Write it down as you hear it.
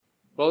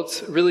Well,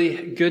 it's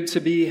really good to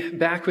be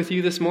back with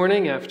you this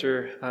morning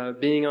after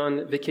being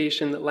on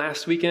vacation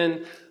last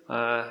weekend.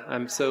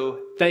 I'm so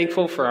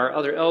thankful for our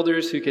other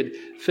elders who could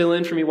fill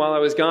in for me while I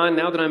was gone.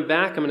 Now that I'm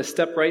back, I'm going to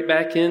step right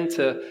back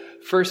into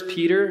 1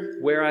 Peter,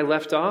 where I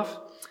left off.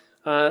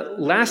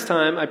 Last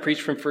time I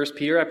preached from 1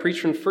 Peter, I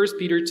preached from 1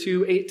 Peter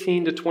 2,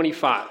 18 to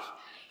 25.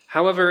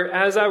 However,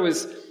 as I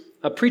was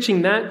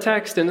preaching that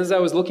text and as I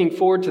was looking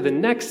forward to the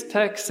next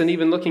text and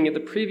even looking at the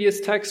previous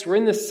text, we're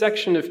in this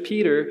section of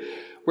Peter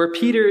where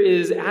Peter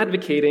is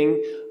advocating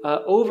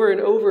over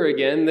and over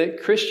again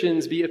that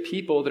Christians be a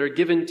people that are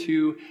given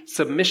to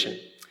submission.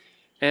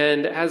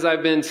 And as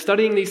I've been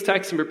studying these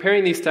texts and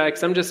preparing these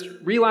texts, I'm just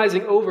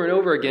realizing over and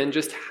over again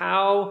just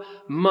how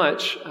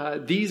much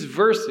these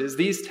verses,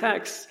 these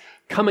texts,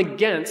 come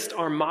against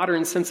our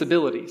modern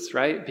sensibilities,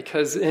 right?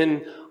 Because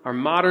in our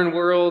modern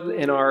world,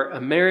 in our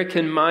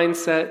American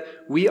mindset,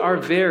 we are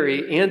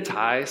very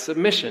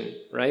anti-submission,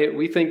 right?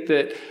 We think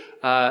that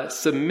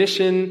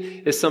submission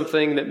is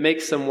something that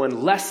makes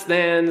someone less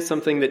than,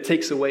 something that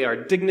takes away our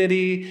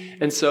dignity.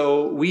 And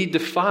so we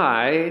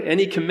defy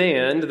any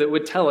command that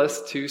would tell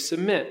us to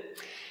submit.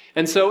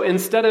 And so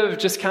instead of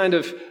just kind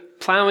of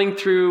plowing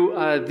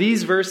through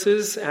these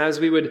verses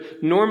as we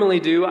would normally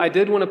do, I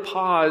did want to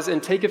pause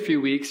and take a few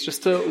weeks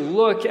just to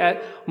look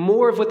at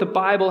more of what the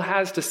Bible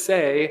has to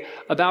say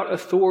about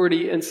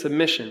authority and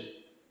submission.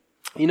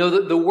 You know,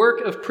 the work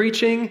of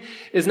preaching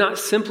is not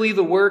simply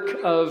the work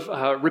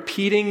of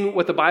repeating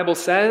what the Bible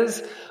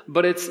says,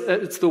 but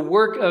it's the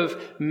work of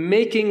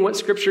making what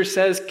Scripture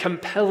says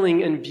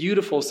compelling and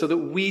beautiful so that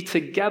we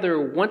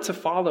together want to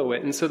follow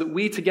it, and so that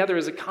we together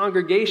as a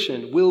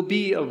congregation will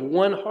be of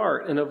one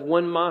heart and of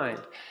one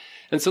mind.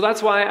 And so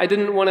that's why I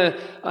didn't want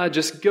to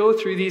just go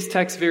through these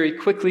texts very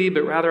quickly,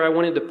 but rather I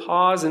wanted to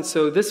pause. And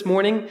so this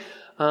morning,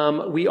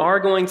 we are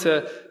going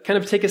to kind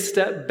of take a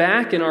step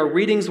back, and our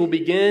readings will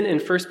begin in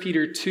 1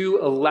 Peter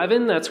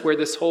 2:11. That's where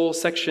this whole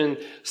section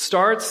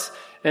starts.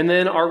 And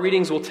then our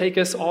readings will take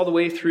us all the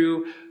way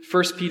through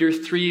 1 Peter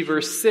 3,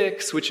 verse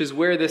 6, which is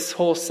where this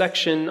whole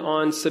section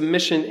on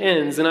submission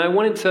ends. And I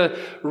wanted to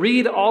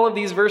read all of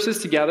these verses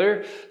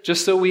together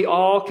just so we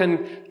all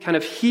can kind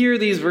of hear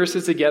these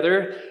verses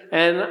together.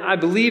 And I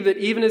believe that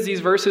even as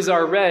these verses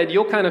are read,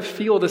 you'll kind of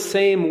feel the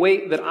same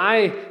weight that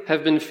I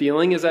have been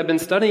feeling as I've been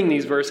studying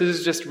these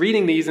verses, just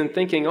reading these and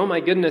thinking, oh my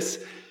goodness,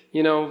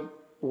 you know,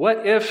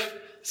 what if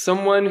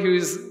someone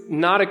who's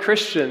not a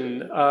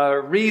Christian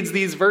reads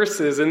these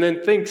verses and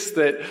then thinks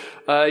that,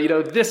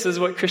 this is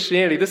what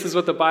Christianity, this is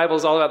what the Bible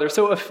is all about. They're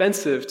so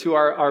offensive to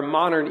our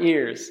modern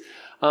ears.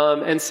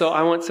 And so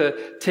I want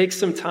to take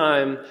some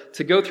time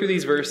to go through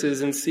these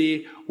verses and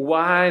see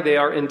why they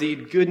are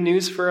indeed good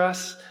news for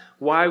us,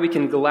 why we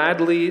can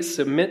gladly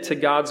submit to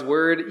God's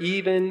word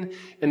even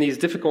in these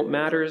difficult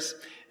matters.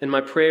 And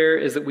my prayer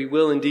is that we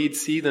will indeed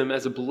see them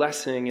as a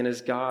blessing and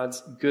as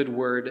God's good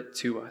word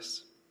to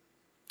us.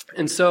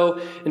 And so,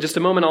 in just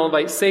a moment, I'll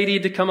invite Sadie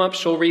to come up.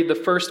 She'll read the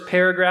first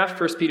paragraph,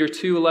 1 Peter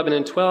 2, 11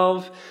 and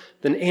 12.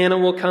 Then Anna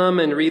will come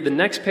and read the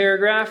next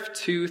paragraph,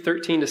 2,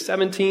 13 to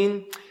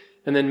 17.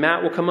 And then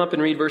Matt will come up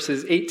and read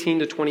verses 18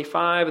 to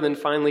 25. And then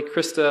finally,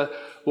 Krista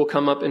will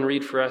come up and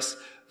read for us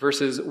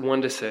verses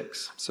 1 to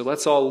 6. So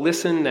let's all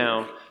listen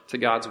now to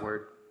God's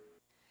word.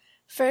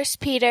 1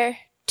 Peter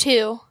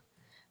 2,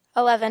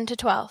 11 to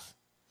 12.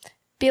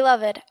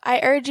 Beloved, I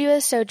urge you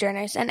as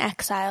sojourners and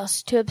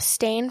exiles to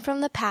abstain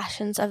from the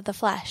passions of the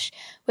flesh,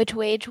 which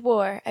wage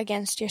war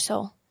against your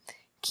soul.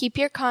 Keep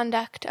your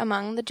conduct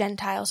among the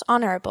Gentiles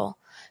honorable,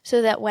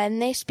 so that when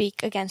they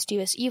speak against you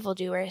as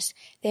evildoers,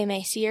 they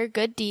may see your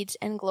good deeds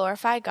and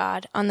glorify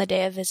God on the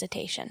day of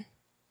visitation.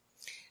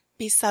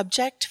 Be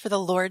subject for the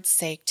Lord's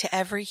sake to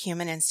every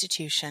human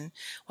institution,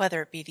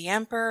 whether it be the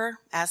emperor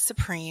as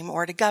supreme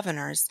or to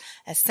governors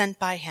as sent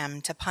by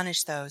him to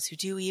punish those who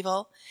do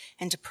evil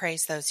and to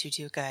praise those who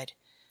do good.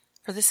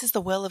 For this is the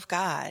will of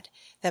God,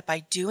 that by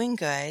doing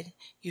good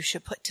you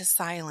should put to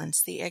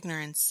silence the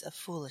ignorance of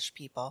foolish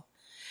people.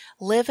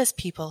 Live as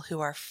people who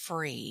are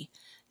free,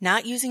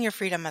 not using your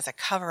freedom as a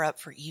cover-up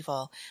for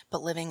evil,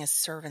 but living as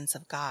servants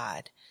of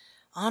God.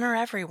 Honor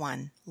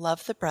everyone,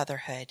 love the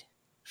brotherhood,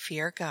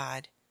 fear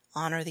God,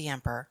 honor the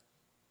emperor.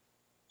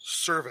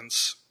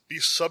 Servants, be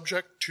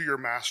subject to your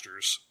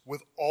masters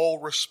with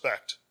all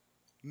respect,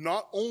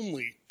 not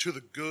only to the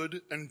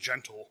good and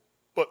gentle,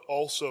 but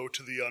also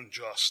to the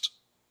unjust.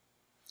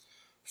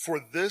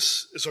 For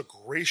this is a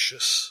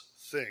gracious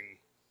thing.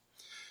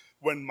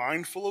 When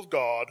mindful of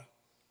God,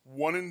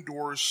 one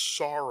endures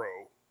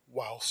sorrow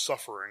while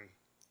suffering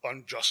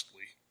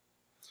unjustly.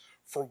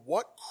 For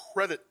what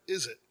credit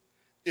is it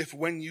if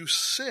when you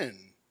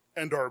sin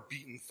and are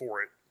beaten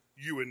for it,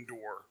 you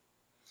endure?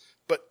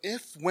 But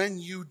if when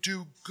you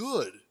do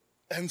good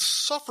and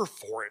suffer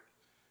for it,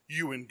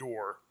 you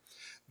endure,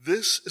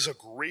 this is a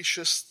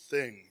gracious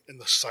thing in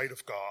the sight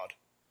of God.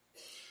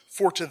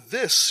 For to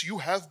this you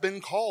have been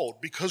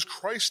called, because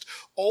Christ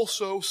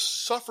also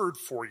suffered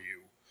for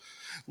you,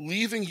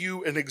 leaving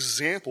you an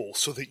example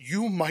so that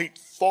you might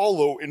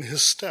follow in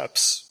his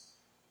steps.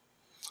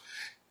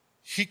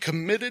 He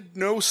committed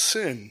no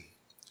sin,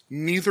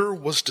 neither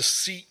was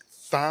deceit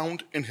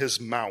found in his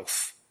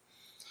mouth.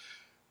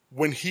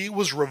 When he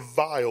was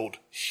reviled,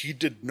 he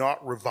did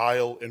not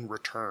revile in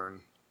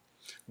return.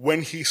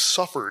 When he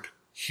suffered,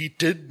 he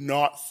did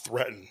not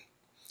threaten,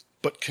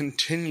 but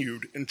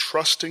continued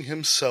entrusting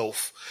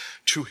himself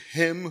to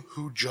him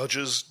who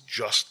judges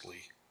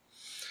justly.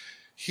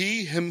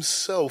 He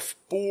himself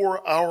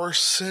bore our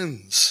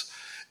sins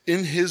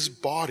in his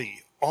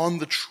body on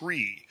the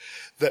tree,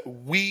 that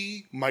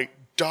we might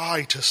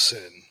die to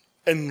sin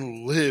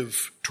and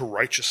live to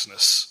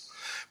righteousness.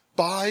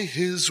 By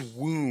his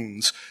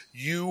wounds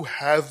you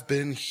have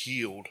been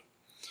healed,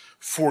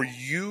 for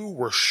you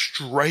were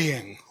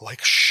straying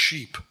like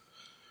sheep,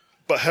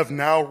 but have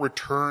now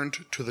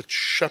returned to the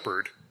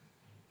shepherd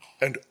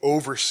and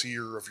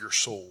overseer of your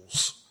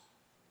souls.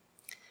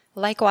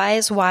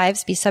 Likewise,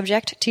 wives, be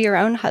subject to your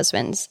own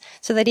husbands,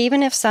 so that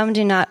even if some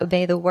do not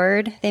obey the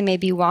word, they may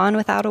be won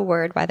without a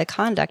word by the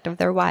conduct of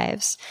their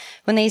wives,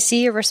 when they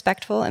see your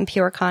respectful and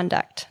pure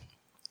conduct.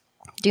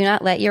 Do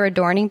not let your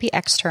adorning be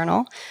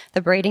external,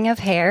 the braiding of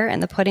hair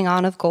and the putting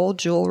on of gold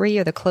jewelry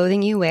or the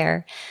clothing you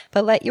wear,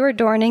 but let your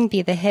adorning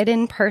be the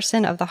hidden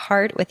person of the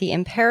heart with the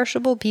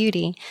imperishable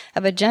beauty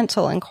of a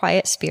gentle and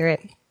quiet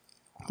spirit,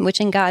 which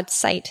in God's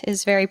sight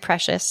is very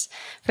precious.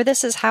 For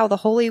this is how the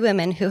holy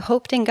women who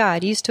hoped in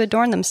God used to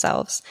adorn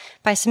themselves,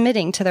 by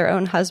submitting to their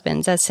own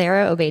husbands, as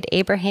Sarah obeyed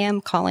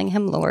Abraham, calling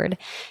him Lord.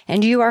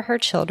 And you are her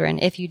children,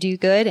 if you do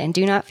good and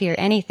do not fear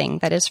anything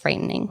that is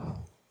frightening.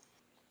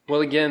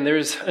 Well, again,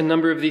 there's a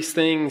number of these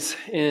things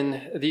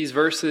in these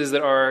verses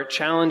that are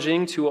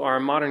challenging to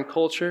our modern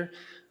culture,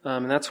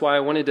 and that's why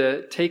I wanted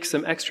to take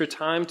some extra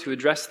time to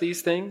address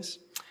these things.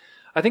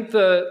 I think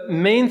the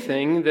main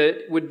thing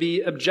that would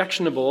be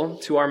objectionable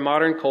to our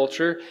modern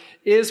culture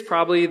is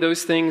probably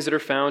those things that are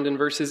found in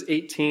verses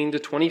 18 to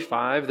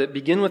 25 that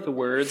begin with the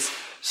words,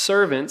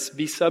 "Servants,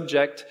 be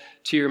subject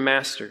to your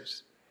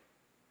masters."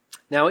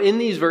 Now, in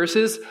these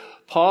verses,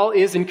 Paul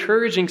is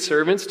encouraging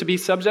servants to be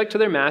subject to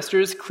their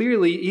masters,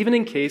 clearly, even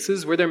in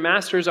cases where their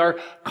masters are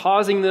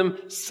causing them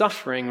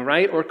suffering,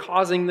 right? Or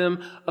causing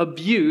them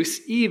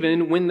abuse,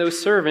 even when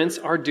those servants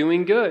are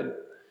doing good.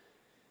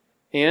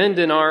 And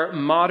in our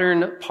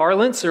modern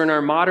parlance, or in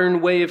our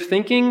modern way of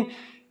thinking,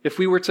 if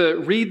we were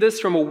to read this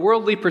from a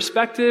worldly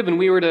perspective and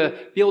we were to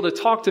be able to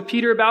talk to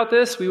Peter about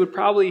this, we would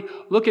probably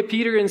look at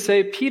Peter and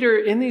say, Peter,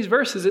 in these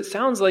verses, it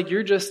sounds like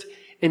you're just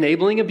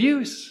enabling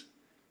abuse.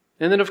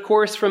 And then, of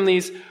course, from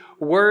these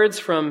words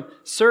from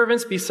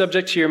servants, be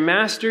subject to your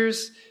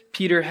masters,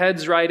 Peter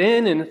heads right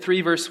in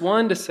 3 verse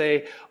 1 to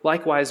say,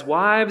 likewise,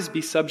 wives,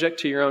 be subject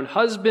to your own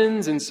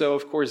husbands. And so,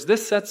 of course,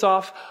 this sets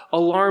off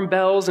alarm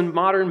bells in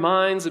modern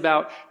minds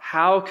about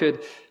how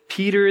could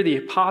Peter, the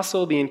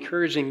apostle, be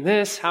encouraging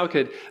this? How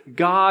could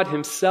God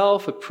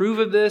himself approve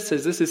of this,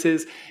 as this is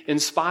his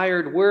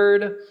inspired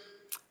word?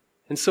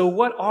 And so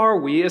what are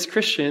we as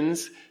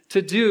Christians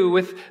to do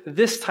with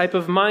this type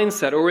of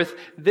mindset, or with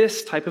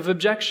this type of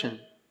objection?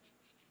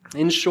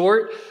 In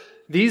short,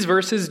 these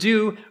verses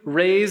do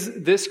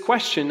raise this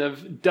question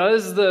of,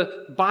 does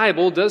the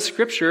Bible, does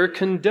Scripture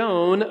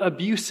condone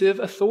abusive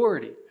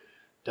authority?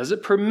 Does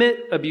it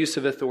permit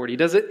abusive authority?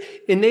 Does it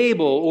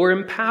enable or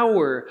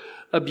empower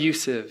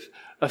abusive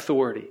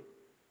authority?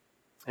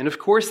 And of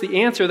course,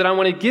 the answer that I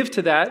want to give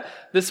to that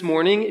this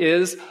morning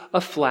is a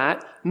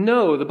flat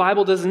no. The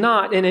Bible does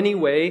not in any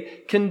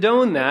way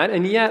condone that,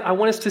 and yet I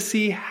want us to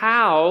see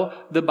how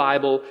the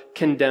Bible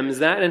condemns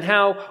that and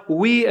how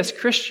we as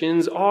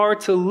Christians are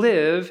to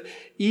live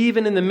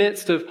even in the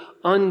midst of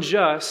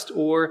unjust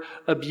or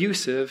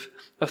abusive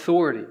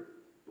authority.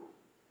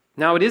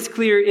 Now, it is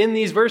clear in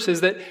these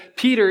verses that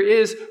Peter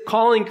is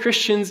calling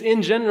Christians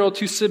in general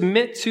to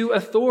submit to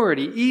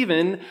authority,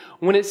 even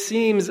when it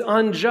seems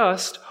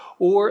unjust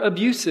or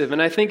abusive. And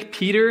I think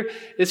Peter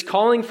is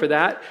calling for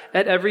that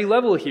at every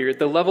level here, at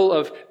the level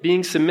of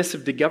being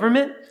submissive to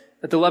government,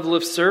 at the level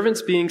of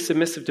servants being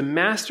submissive to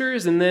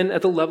masters, and then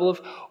at the level of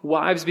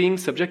wives being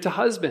subject to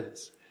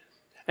husbands.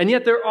 And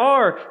yet there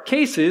are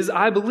cases,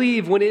 I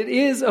believe, when it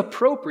is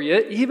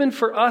appropriate, even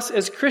for us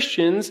as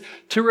Christians,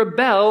 to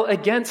rebel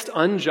against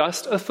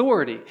unjust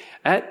authority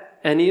at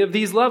any of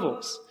these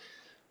levels.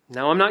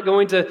 Now, I'm not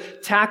going to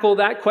tackle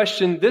that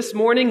question this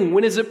morning.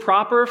 When is it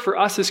proper for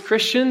us as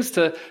Christians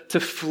to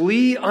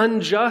flee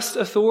unjust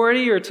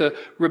authority or to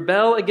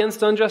rebel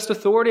against unjust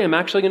authority? I'm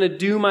actually going to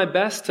do my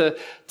best to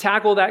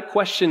tackle that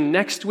question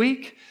next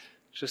week.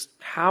 Just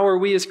how are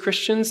we as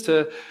Christians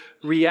to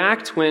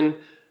react when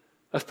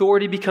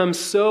authority becomes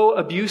so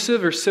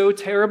abusive or so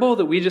terrible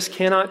that we just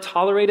cannot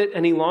tolerate it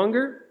any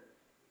longer?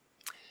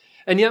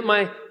 And yet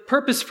my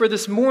purpose for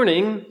this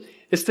morning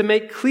is to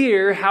make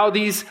clear how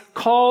these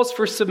calls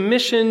for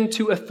submission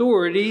to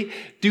authority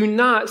do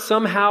not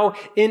somehow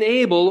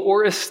enable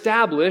or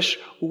establish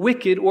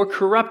wicked or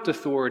corrupt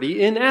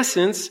authority. In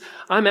essence,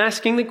 I'm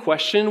asking the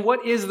question,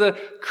 what is the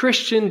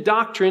Christian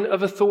doctrine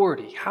of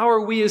authority? How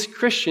are we as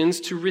Christians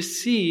to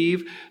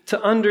receive,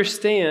 to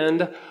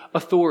understand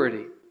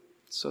authority?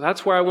 So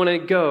that's where I want to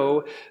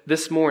go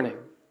this morning.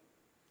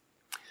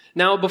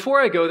 Now, before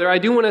I go there, I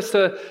do want us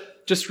to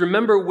just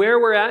remember where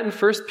we're at in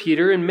 1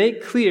 Peter and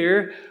make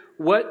clear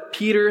what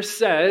Peter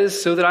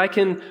says so that I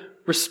can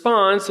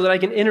respond, so that I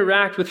can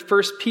interact with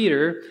 1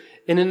 Peter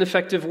in an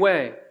effective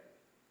way.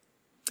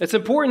 It's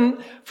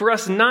important for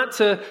us not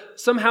to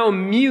somehow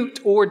mute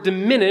or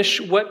diminish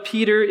what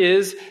Peter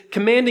is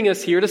commanding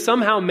us here, to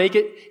somehow make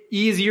it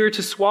easier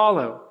to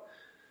swallow.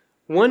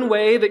 One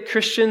way that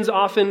Christians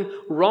often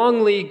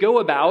wrongly go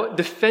about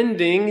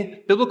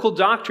defending biblical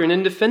doctrine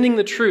and defending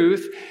the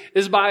truth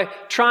is by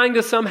trying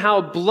to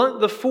somehow blunt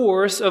the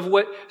force of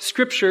what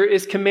Scripture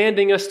is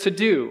commanding us to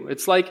do.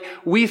 It's like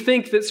we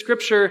think that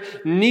Scripture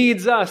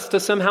needs us to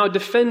somehow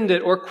defend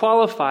it or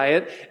qualify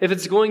it if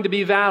it's going to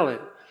be valid.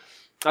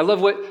 I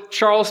love what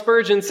Charles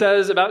Spurgeon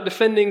says about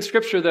defending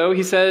Scripture, though.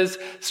 He says,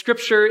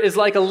 Scripture is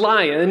like a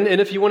lion, and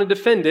if you want to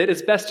defend it,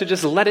 it's best to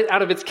just let it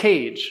out of its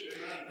cage.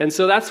 And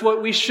so that's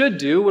what we should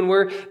do when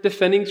we're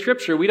defending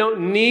Scripture. We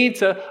don't need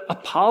to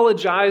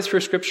apologize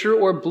for Scripture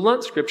or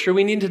blunt Scripture.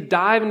 We need to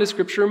dive into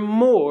Scripture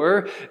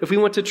more if we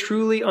want to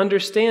truly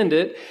understand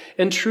it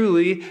and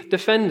truly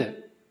defend it.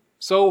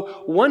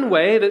 So one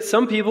way that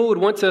some people would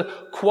want to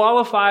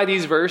qualify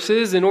these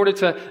verses in order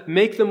to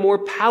make them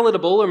more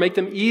palatable or make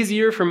them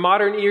easier for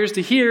modern ears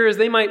to hear is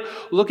they might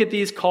look at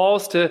these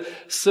calls to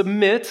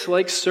submit,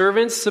 like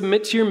servants,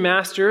 submit to your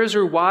masters,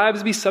 or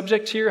wives, be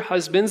subject to your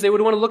husbands. They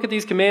would want to look at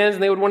these commands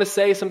and they would want to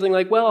say something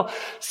like, well,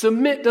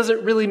 submit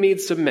doesn't really mean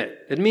submit.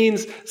 It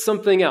means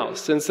something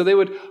else. And so they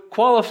would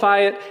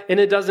qualify it in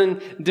a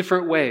dozen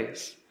different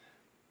ways.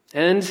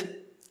 And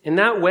in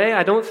that way,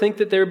 I don't think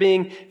that they're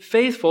being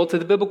faithful to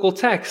the biblical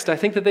text. I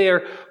think that they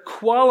are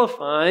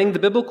qualifying the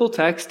biblical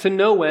text to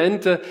no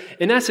end to,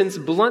 in essence,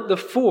 blunt the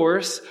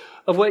force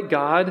of what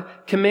God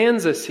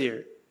commands us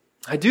here.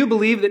 I do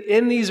believe that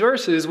in these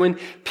verses, when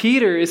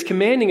Peter is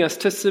commanding us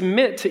to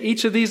submit to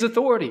each of these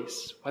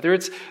authorities, whether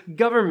it's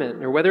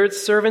government or whether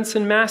it's servants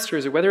and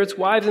masters or whether it's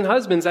wives and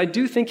husbands, I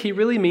do think he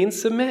really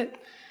means submit.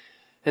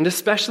 And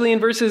especially in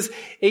verses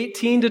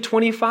 18 to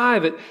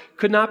 25, it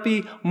could not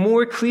be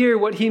more clear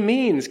what he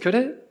means, could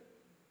it?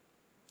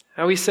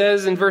 How he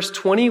says in verse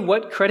 20,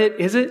 what credit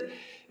is it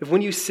if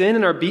when you sin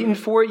and are beaten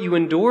for it, you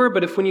endure,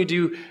 but if when you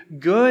do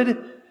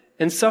good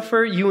and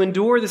suffer, you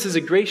endure, this is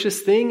a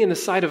gracious thing in the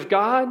sight of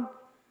God?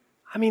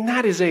 I mean,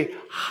 that is a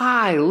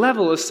high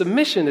level of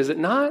submission, is it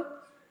not?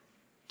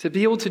 To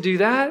be able to do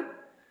that?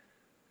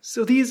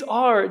 So these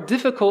are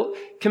difficult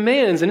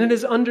commands, and it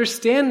is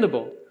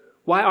understandable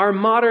why our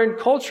modern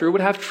culture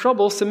would have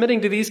trouble submitting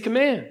to these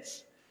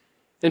commands.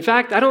 In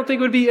fact, I don't think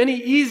it would be any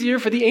easier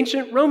for the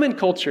ancient Roman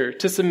culture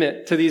to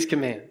submit to these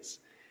commands.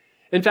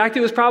 In fact,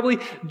 it was probably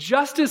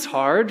just as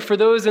hard for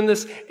those in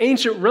this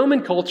ancient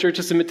Roman culture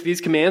to submit to these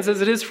commands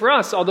as it is for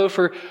us, although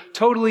for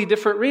totally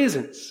different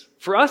reasons.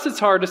 For us, it's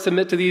hard to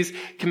submit to these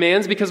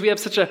commands because we have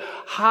such a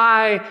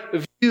high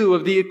view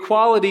of the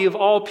equality of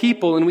all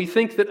people, and we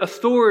think that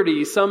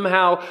authority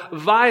somehow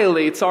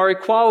violates our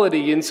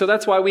equality, and so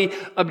that's why we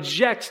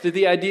object to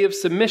the idea of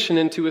submission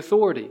and to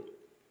authority.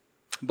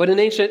 But in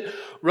ancient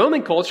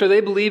Roman culture, they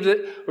believed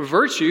that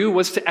virtue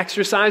was to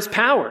exercise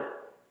power,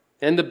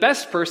 and the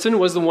best person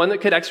was the one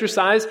that could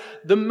exercise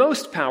the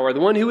most power,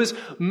 the one who was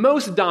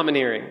most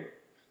domineering.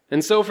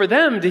 And so for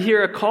them to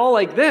hear a call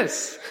like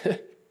this,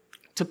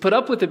 to put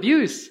up with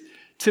abuse,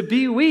 to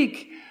be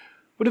weak,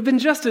 would have been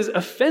just as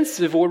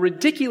offensive or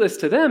ridiculous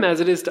to them as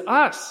it is to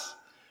us.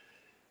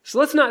 So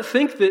let's not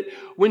think that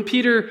when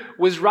Peter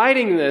was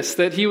writing this,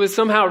 that he was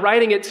somehow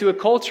writing it to a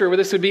culture where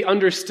this would be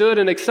understood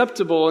and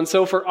acceptable. And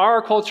so for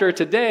our culture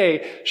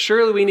today,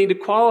 surely we need to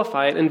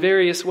qualify it in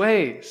various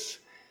ways.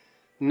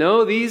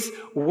 No, these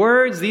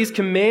words, these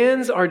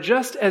commands are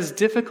just as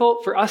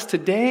difficult for us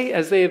today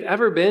as they have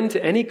ever been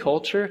to any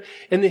culture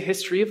in the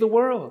history of the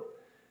world.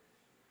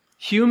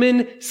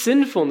 Human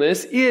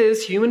sinfulness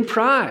is human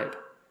pride.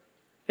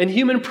 And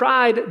human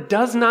pride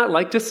does not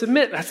like to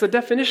submit. That's the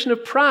definition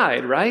of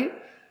pride, right?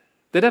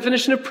 The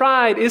definition of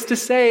pride is to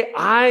say,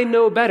 I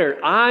know better,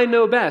 I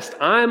know best,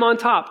 I'm on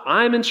top,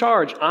 I'm in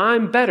charge,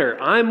 I'm better,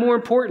 I'm more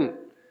important.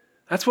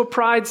 That's what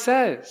pride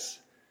says.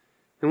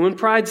 And when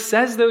pride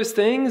says those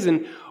things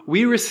and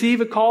we receive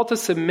a call to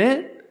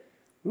submit,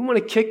 we want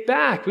to kick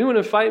back, we want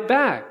to fight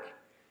back.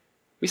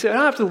 We say, I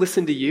don't have to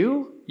listen to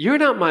you. You're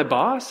not my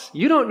boss.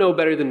 You don't know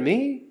better than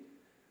me.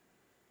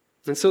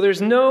 And so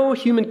there's no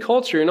human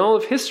culture in all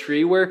of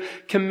history where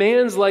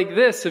commands like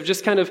this have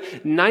just kind of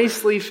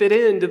nicely fit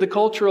into the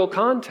cultural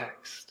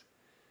context.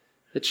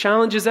 It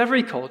challenges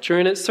every culture,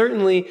 and it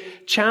certainly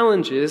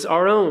challenges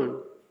our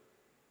own.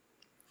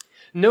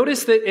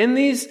 Notice that in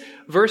these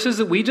verses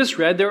that we just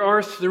read, there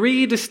are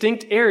three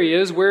distinct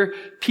areas where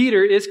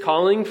Peter is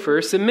calling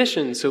for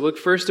submission. So look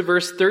first to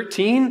verse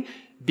 13.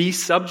 Be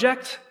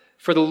subject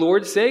for the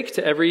Lord's sake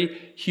to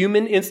every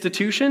human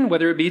institution,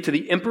 whether it be to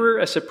the emperor,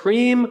 a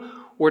supreme,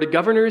 or to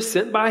governors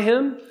sent by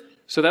him.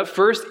 So that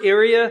first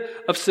area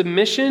of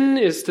submission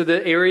is to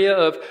the area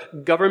of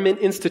government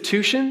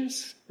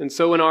institutions. And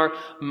so in our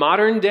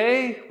modern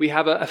day, we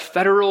have a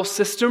federal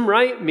system,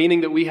 right?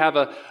 Meaning that we have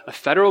a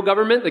federal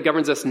government that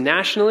governs us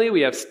nationally.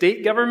 We have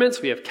state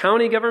governments. We have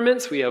county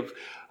governments. We have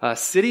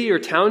city or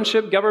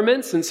township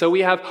governments. And so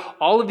we have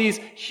all of these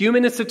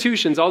human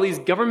institutions, all these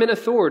government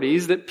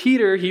authorities that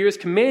Peter here is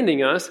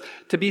commanding us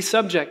to be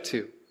subject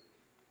to.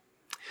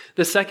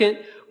 The second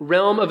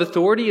realm of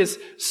authority is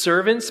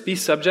servants, be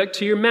subject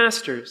to your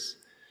masters.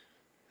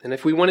 And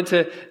if we wanted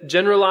to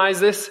generalize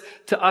this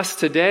to us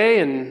today,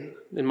 and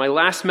in my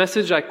last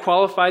message I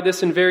qualified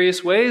this in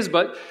various ways,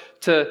 but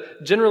to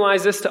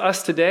generalize this to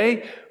us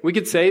today, we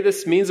could say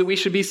this means that we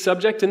should be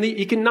subject in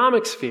the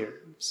economic sphere.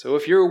 So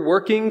if you're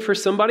working for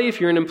somebody, if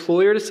you're an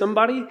employer to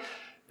somebody,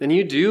 then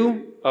you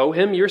do owe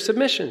him your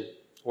submission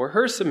or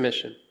her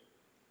submission.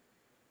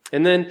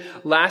 And then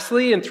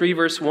lastly, in 3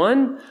 verse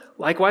 1,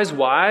 likewise,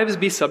 wives,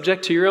 be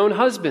subject to your own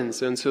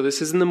husbands. And so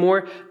this is in the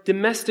more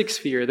domestic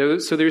sphere.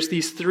 So there's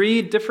these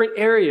 3 different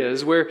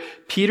areas where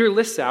Peter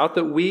lists out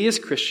that we as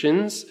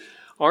Christians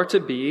are to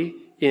be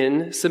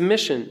in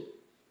submission.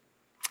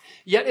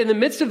 Yet in the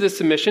midst of this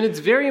submission, it's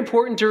very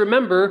important to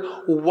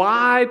remember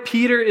why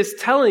Peter is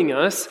telling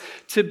us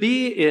to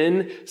be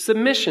in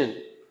submission.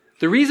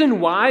 The reason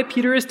why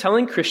Peter is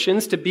telling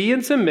Christians to be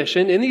in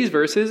submission in these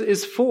verses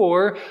is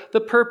for the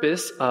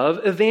purpose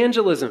of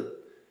evangelism.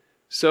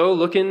 So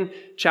look in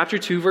chapter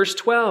 2, verse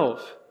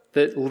 12,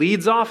 that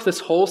leads off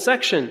this whole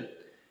section.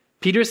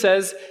 Peter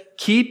says,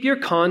 keep your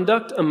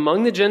conduct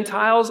among the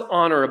Gentiles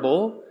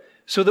honorable,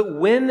 so that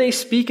when they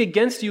speak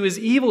against you as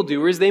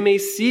evildoers, they may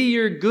see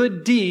your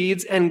good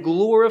deeds and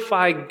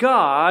glorify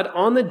God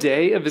on the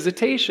day of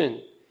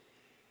visitation.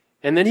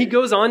 And then he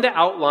goes on to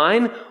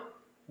outline,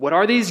 what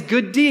are these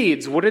good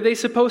deeds? What are they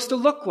supposed to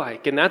look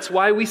like? And that's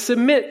why we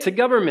submit to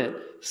government,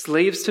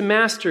 slaves to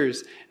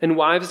masters, and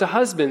wives to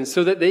husbands,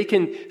 so that they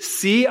can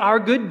see our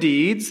good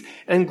deeds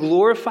and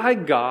glorify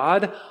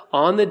God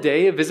on the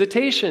day of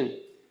visitation.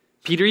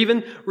 Peter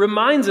even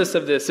reminds us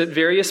of this at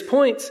various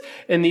points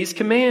in these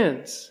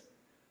commands.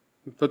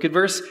 Look at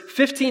verse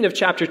 15 of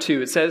chapter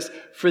 2. It says,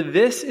 for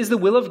this is the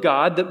will of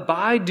God, that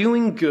by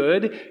doing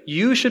good,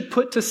 you should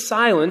put to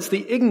silence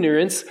the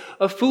ignorance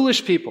of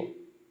foolish people.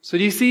 So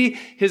do you see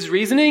his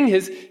reasoning?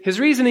 His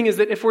reasoning is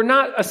that if we're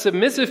not a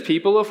submissive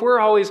people, if we're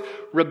always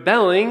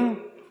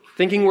rebelling,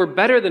 thinking we're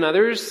better than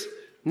others,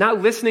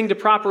 not listening to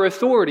proper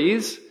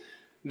authorities,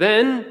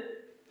 then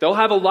they'll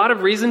have a lot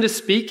of reason to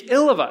speak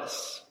ill of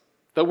us.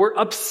 That we're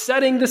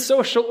upsetting the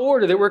social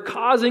order, that we're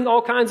causing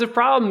all kinds of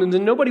problems,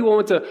 and nobody will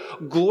want to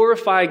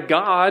glorify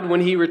God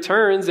when he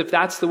returns if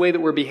that's the way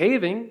that we're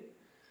behaving.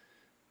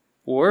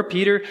 Or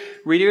Peter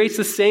reiterates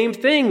the same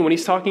thing when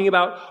he's talking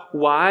about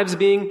wives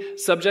being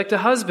subject to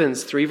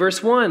husbands. 3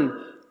 verse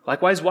 1,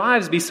 likewise,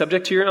 wives, be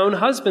subject to your own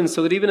husbands,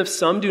 so that even if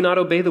some do not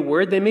obey the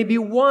word, they may be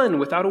won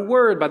without a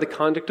word by the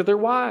conduct of their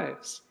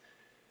wives.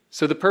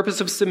 So the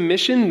purpose of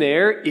submission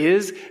there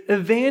is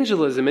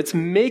evangelism. It's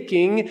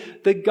making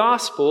the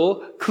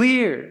gospel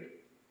clear.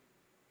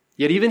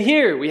 Yet even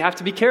here, we have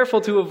to be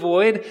careful to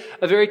avoid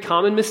a very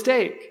common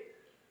mistake.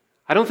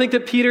 I don't think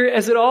that Peter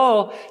is at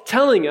all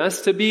telling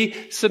us to be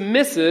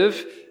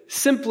submissive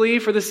simply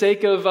for the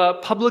sake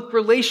of public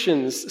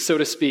relations, so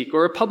to speak,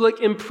 or a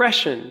public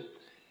impression.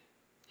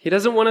 He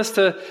doesn't want us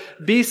to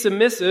be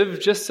submissive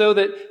just so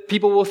that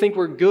people will think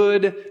we're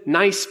good,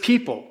 nice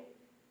people.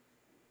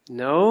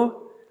 No.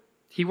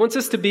 He wants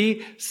us to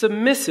be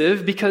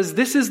submissive because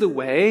this is the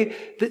way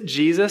that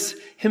Jesus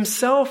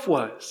himself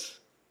was.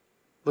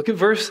 Look at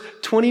verse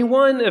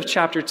 21 of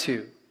chapter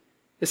 2.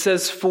 It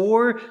says,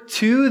 for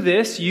to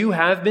this you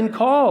have been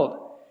called,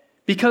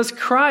 because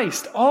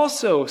Christ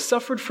also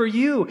suffered for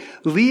you,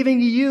 leaving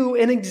you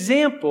an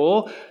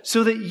example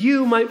so that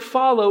you might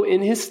follow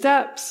in his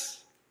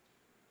steps.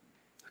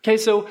 Okay,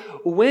 so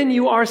when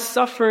you are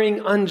suffering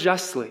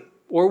unjustly,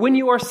 or when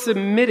you are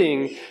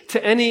submitting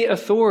to any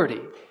authority,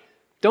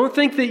 don't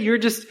think that you're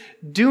just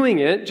doing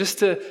it just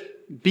to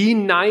be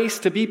nice,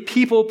 to be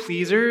people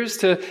pleasers,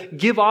 to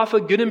give off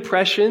a good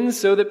impression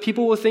so that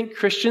people will think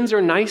Christians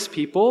are nice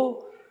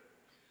people.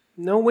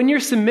 No, when you're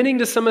submitting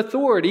to some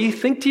authority,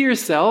 think to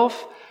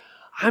yourself,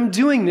 I'm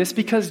doing this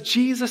because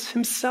Jesus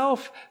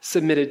himself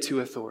submitted to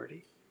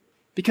authority.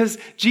 Because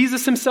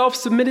Jesus himself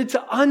submitted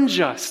to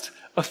unjust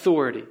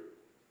authority.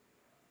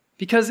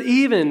 Because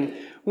even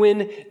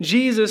when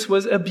Jesus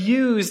was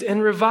abused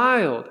and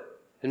reviled,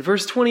 in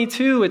verse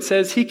 22, it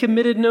says, he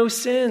committed no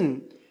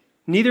sin,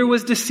 neither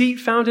was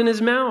deceit found in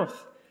his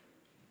mouth.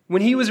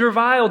 When he was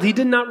reviled, he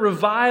did not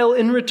revile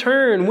in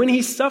return. When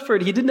he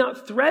suffered, he did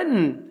not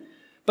threaten,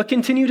 but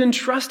continued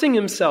entrusting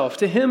himself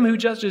to him who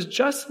judges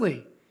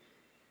justly.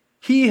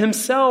 He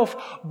himself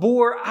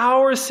bore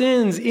our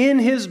sins in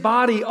his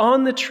body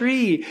on the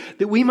tree,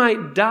 that we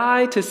might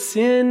die to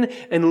sin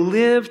and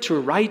live to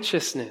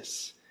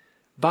righteousness.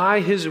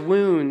 By his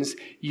wounds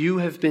you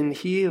have been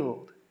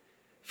healed.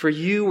 For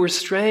you were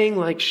straying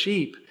like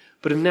sheep,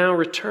 but have now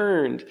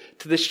returned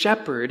to the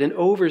shepherd and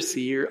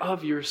overseer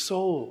of your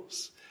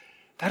souls.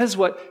 That is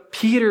what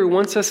Peter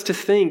wants us to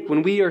think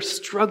when we are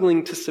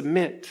struggling to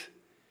submit.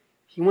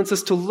 He wants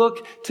us to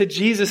look to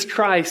Jesus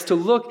Christ, to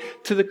look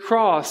to the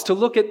cross, to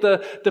look at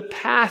the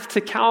path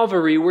to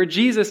Calvary, where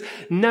Jesus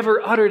never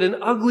uttered an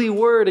ugly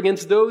word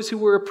against those who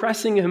were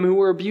oppressing him, who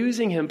were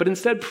abusing him, but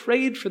instead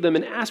prayed for them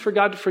and asked for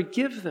God to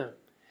forgive them.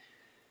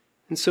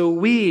 And so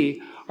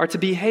we are to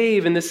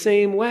behave in the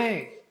same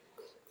way.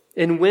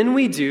 And when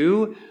we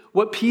do,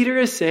 what Peter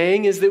is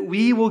saying is that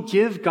we will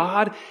give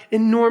God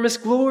enormous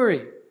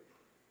glory.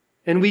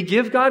 And we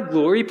give God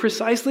glory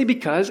precisely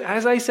because,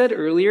 as I said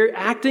earlier,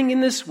 acting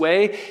in this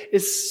way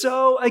is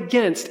so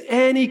against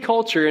any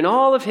culture in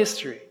all of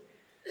history.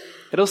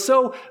 It'll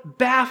so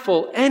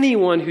baffle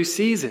anyone who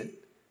sees it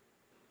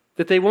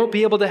that they won't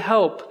be able to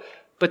help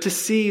but to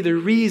see the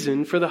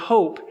reason for the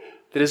hope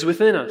that is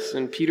within us.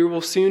 And Peter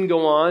will soon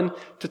go on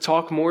to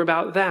talk more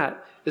about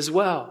that as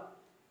well.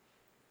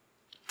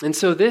 And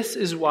so this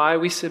is why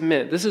we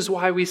submit. This is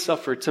why we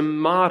suffer, to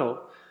model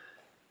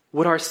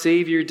what our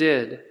Savior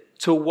did,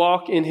 to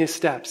walk in his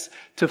steps,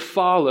 to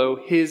follow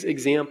his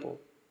example.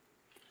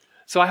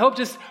 So I hope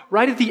just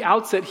right at the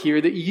outset here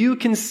that you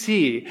can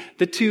see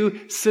that to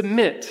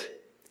submit,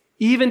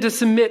 even to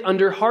submit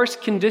under harsh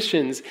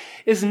conditions,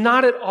 is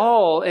not at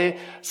all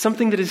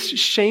something that is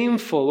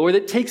shameful or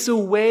that takes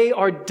away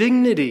our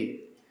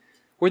dignity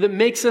or that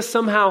makes us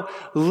somehow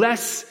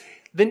less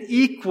than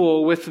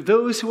equal with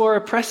those who are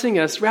oppressing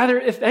us. Rather,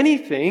 if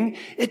anything,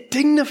 it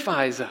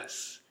dignifies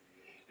us.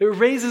 It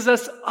raises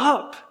us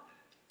up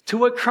to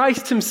what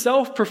Christ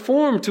himself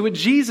performed, to what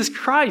Jesus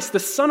Christ, the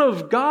Son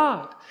of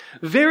God,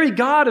 very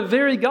God of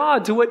very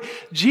God, to what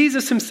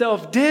Jesus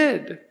himself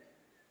did.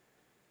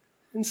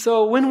 And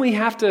so when we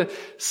have to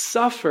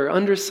suffer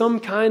under some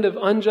kind of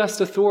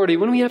unjust authority,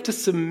 when we have to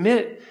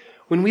submit,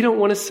 when we don't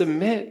want to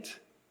submit,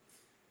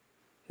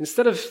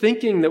 instead of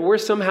thinking that we're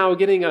somehow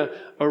getting a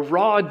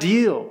raw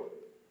deal,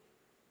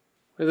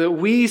 or that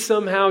we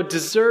somehow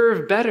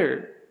deserve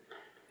better,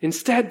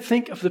 instead,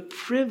 think of the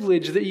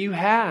privilege that you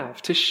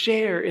have to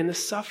share in the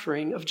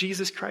suffering of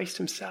Jesus Christ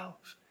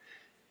himself.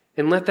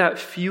 And let that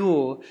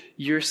fuel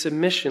your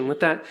submission. Let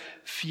that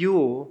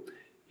fuel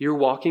your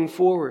walking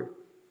forward.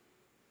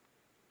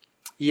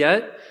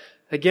 Yet,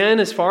 again,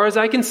 as far as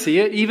I can see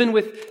it, even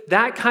with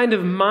that kind of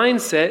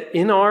mindset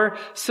in our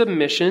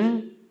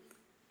submission,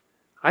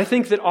 I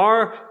think that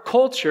our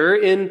culture,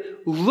 in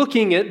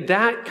looking at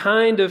that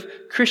kind of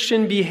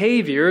Christian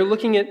behavior,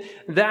 looking at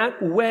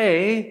that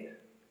way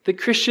that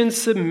Christians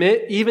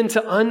submit even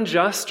to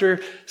unjust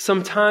or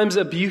sometimes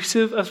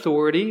abusive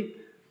authority,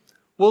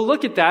 we'll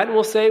look at that and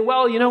we'll say,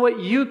 well, you know what,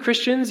 you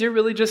Christians, you're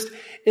really just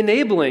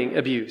enabling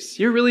abuse.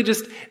 You're really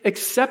just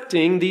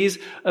accepting these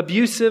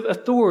abusive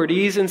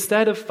authorities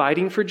instead of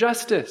fighting for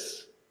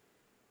justice.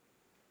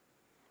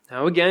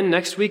 Now again,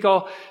 next week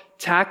I'll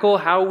tackle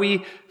how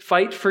we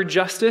fight for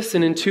justice,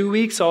 and in 2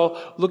 weeks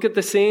I'll look at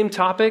the same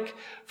topic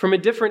from a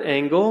different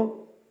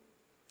angle.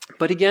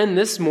 But again,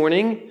 this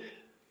morning,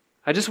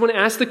 I just want to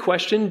ask the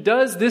question,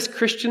 does this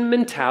Christian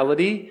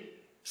mentality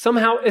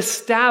somehow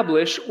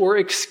establish or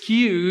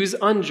excuse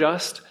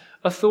unjust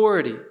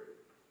authority?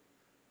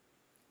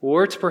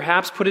 Or to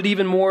perhaps put it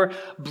even more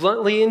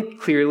bluntly and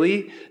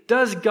clearly,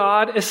 does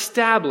God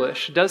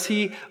establish, does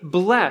he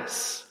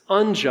bless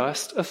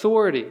unjust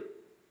authority?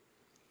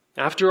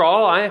 After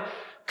all, I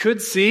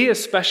could see,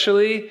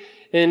 especially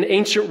in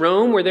ancient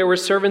Rome, where there were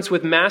servants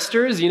with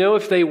masters,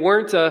 if they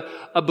weren't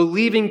a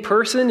believing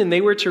person and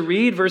they were to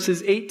read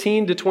verses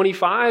 18 to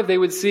 25, they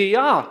would see,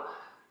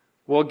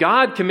 well,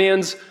 God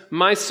commands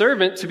my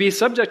servant to be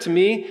subject to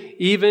me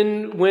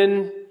even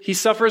when he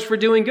suffers for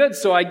doing good.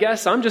 So I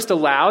guess I'm just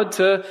allowed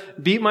to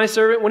beat my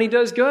servant when he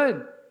does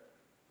good.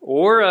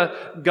 Or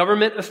a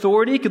government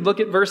authority could look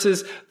at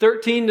verses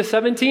 13 to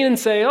 17 and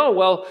say, oh,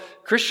 well,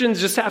 Christians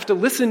just have to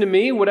listen to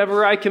me,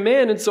 whatever I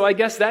command. And so I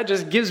guess that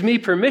just gives me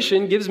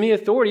permission, gives me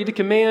authority to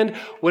command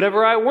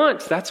whatever I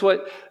want. That's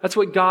what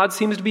God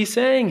seems to be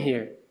saying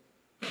here.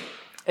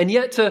 And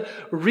yet to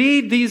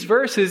read these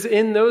verses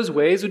in those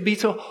ways would be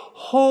to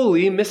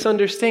wholly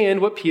misunderstand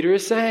what Peter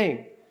is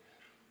saying.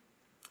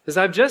 As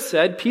I've just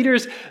said,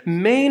 Peter's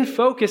main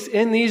focus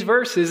in these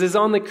verses is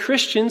on the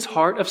Christian's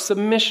heart of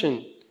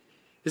submission,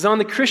 is on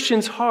the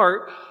Christian's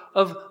heart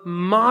of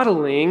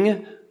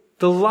modeling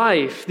the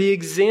life, the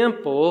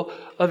example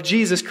of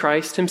Jesus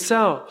Christ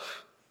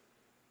himself.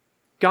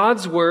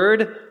 God's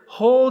word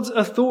holds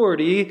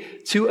authority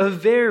to a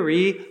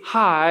very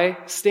high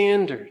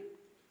standard.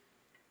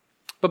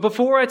 But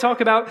before I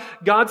talk about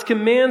God's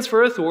commands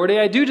for authority,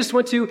 I do just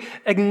want to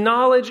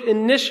acknowledge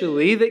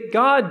initially that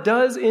God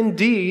does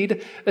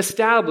indeed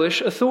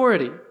establish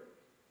authority.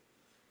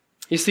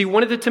 You see,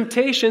 one of the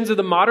temptations of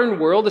the modern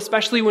world,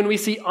 especially when we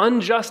see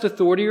unjust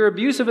authority or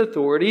abusive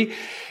authority,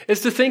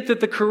 is to think that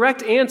the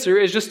correct answer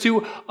is just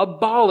to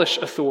abolish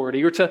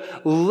authority or to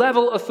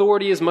level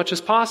authority as much as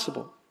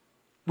possible.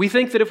 We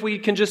think that if we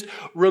can just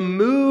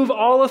remove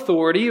all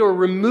authority or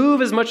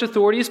remove as much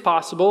authority as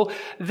possible,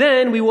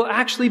 then we will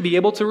actually be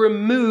able to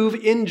remove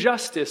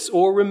injustice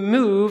or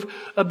remove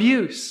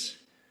abuse.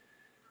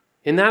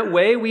 In that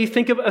way, we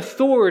think of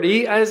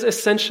authority as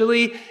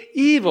essentially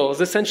evil,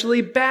 as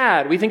essentially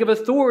bad. We think of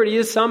authority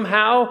as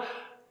somehow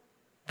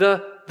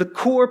the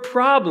core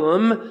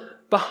problem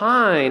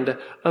behind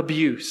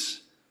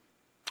abuse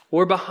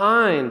or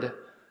behind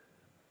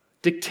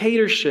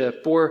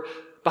dictatorship or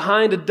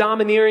behind a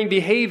domineering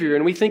behavior.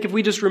 And we think if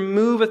we just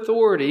remove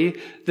authority,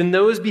 then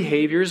those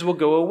behaviors will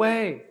go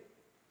away.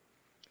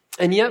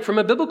 And yet, from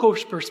a biblical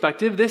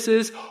perspective, this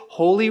is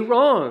wholly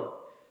wrong.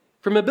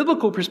 From a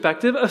biblical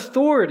perspective,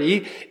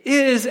 authority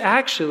is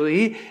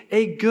actually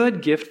a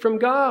good gift from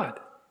God.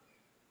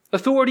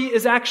 Authority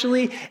is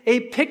actually a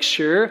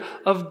picture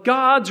of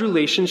God's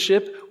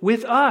relationship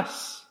with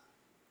us.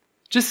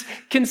 Just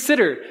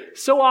consider,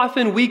 so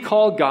often we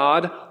call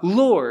God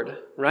Lord,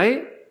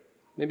 right?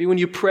 Maybe when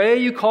you pray,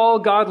 you call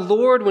God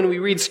Lord. When we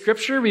read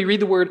Scripture, we read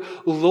the word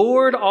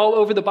Lord all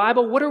over the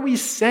Bible. What are we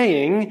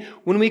saying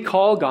when we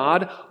call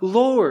God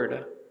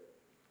Lord?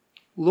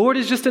 Lord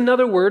is just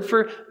another word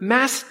for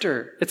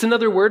master. It's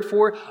another word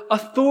for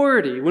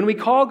authority. When we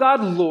call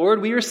God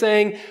Lord, we are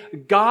saying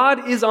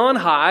God is on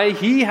high,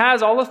 He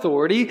has all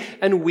authority,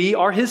 and we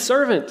are His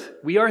servant.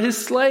 We are His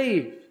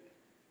slave.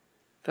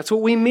 That's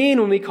what we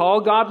mean when we call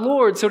God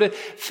Lord. So to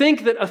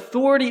think that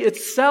authority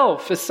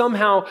itself is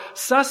somehow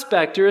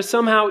suspect or is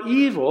somehow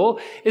evil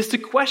is to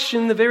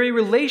question the very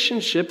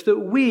relationship that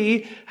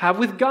we have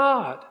with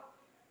God.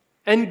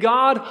 And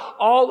God,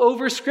 all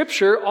over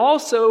Scripture,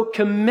 also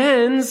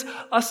commends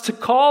us to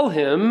call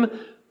Him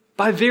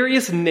by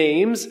various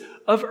names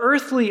of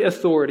earthly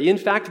authority. In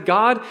fact,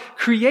 God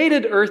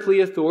created earthly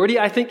authority,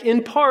 I think,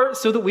 in part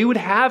so that we would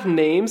have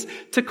names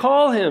to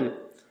call Him.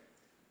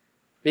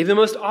 Maybe the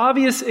most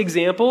obvious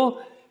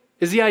example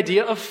is the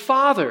idea of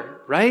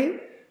Father,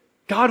 right?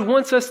 God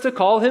wants us to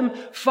call Him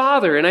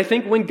Father. And I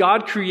think when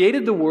God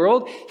created the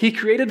world, He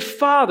created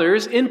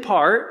fathers in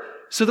part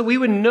so that we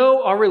would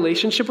know our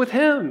relationship with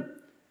Him.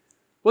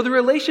 Well, the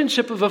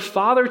relationship of a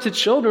father to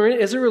children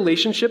is a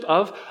relationship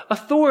of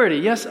authority.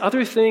 Yes,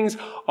 other things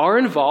are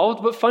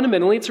involved, but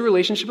fundamentally it's a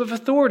relationship of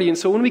authority. And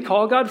so when we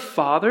call God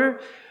Father,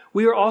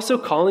 we are also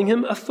calling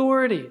Him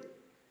authority.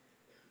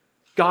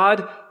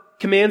 God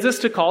commands us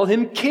to call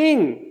Him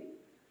King.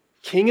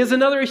 King is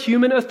another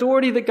human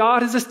authority that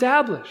God has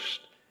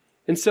established.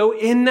 And so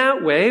in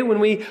that way, when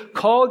we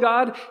call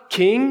God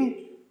King,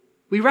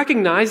 we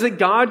recognize that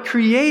God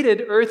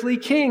created earthly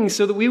kings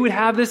so that we would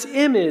have this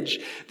image,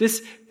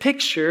 this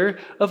picture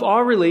of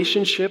our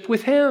relationship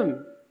with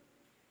Him.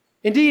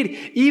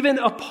 Indeed, even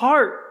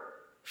apart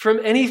from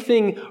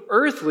anything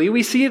earthly,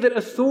 we see that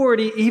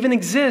authority even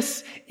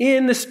exists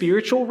in the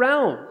spiritual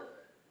realm.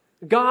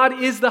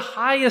 God is the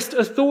highest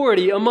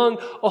authority among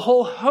a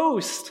whole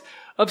host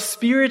of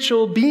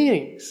spiritual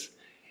beings.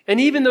 And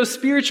even those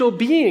spiritual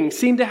beings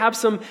seem to have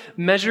some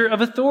measure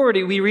of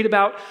authority. We read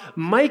about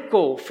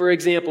Michael, for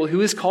example, who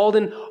is called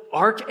an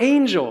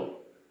archangel.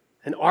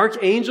 An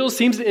archangel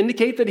seems to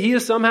indicate that he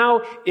is somehow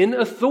in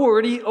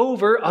authority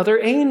over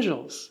other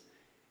angels.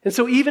 And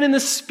so even in the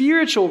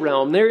spiritual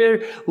realm, there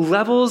are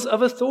levels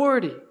of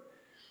authority.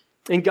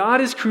 And God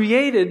has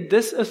created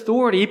this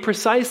authority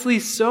precisely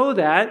so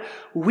that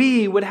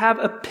we would have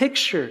a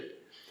picture,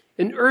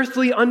 an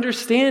earthly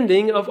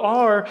understanding of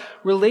our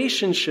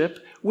relationship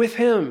with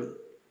Him.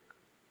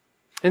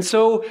 And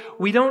so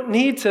we don't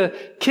need to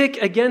kick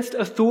against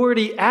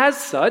authority as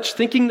such,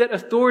 thinking that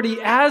authority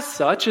as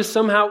such is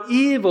somehow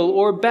evil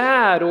or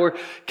bad or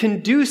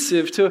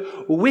conducive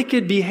to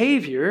wicked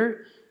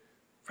behavior.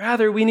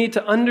 Rather, we need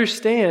to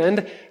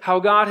understand how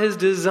God has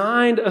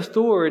designed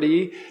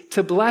authority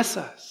to bless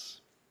us.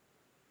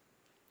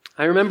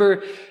 I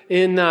remember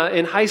in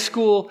high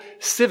school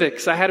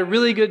civics, I had a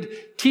really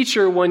good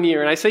teacher one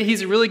year. And I say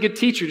he's a really good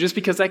teacher just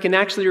because I can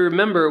actually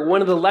remember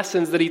one of the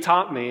lessons that he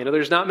taught me. You know,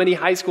 there's not many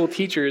high school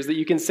teachers that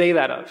you can say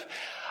that of.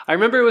 I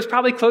remember it was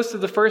probably close to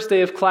the first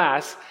day of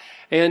class.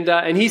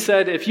 And he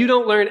said, if you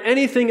don't learn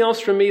anything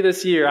else from me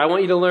this year, I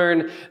want you to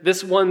learn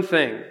this one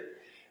thing.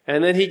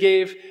 And then he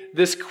gave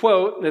this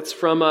quote that's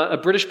from a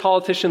British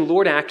politician,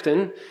 Lord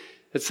Acton.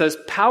 It says,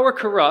 "Power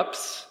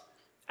corrupts.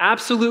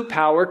 Absolute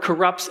power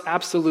corrupts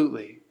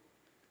absolutely."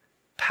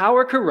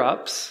 Power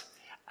corrupts.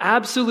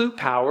 Absolute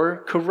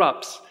power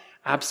corrupts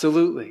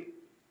absolutely.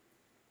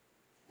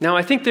 Now,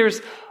 I think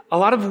there's a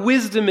lot of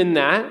wisdom in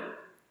that.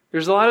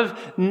 There's a lot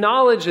of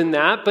knowledge in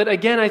that. But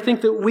again, I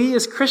think that we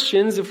as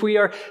Christians, if we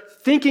are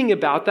thinking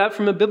about that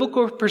from a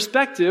biblical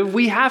perspective,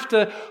 we have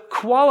to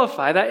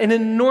qualify that in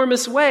an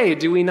enormous way,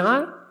 do we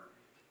not?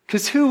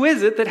 Because who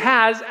is it that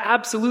has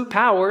absolute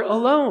power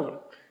alone?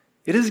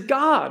 It is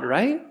God,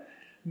 right?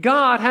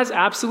 God has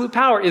absolute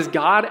power. Is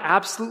God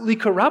absolutely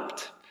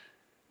corrupt?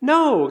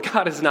 No,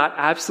 God is not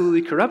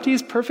absolutely corrupt. He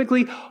is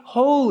perfectly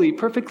holy,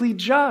 perfectly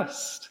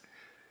just.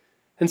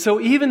 And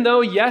so even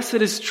though, yes,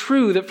 it is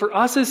true that for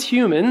us as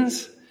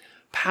humans,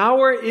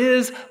 power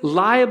is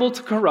liable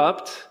to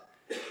corrupt,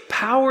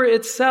 power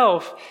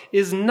itself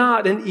is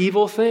not an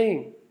evil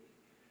thing.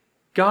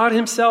 God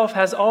Himself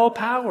has all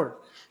power,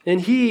 and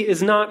He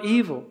is not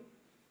evil.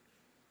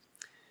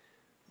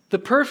 The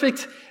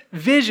perfect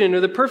vision or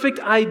the perfect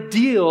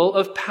ideal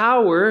of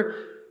power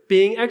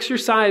being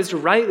exercised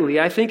rightly,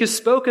 I think, is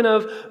spoken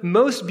of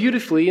most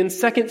beautifully in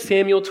 2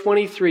 Samuel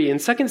 23. In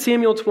 2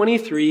 Samuel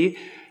 23,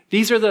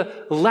 These are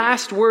the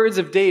last words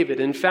of David.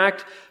 In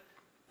fact,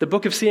 the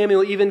book of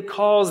Samuel even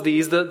calls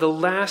these the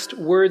last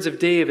words of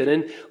David.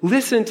 And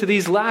listen to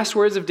these last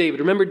words of David.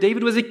 Remember,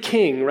 David was a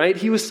king, right?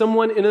 He was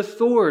someone in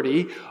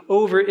authority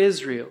over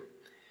Israel.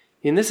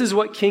 And this is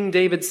what King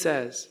David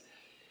says.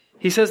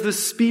 He says, "The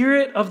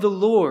Spirit of the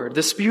Lord,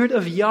 the Spirit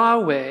of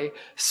Yahweh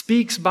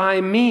speaks by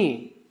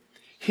me.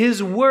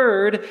 His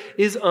word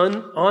is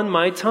on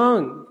my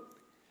tongue.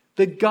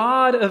 The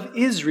God of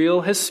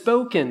Israel has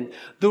spoken.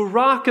 The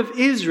Rock of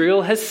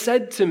Israel has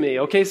said to me."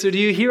 Okay, so do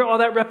you hear all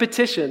that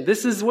repetition?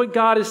 This is what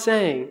God is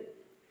saying.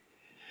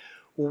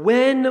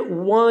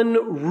 "When one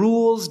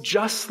rules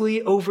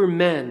justly over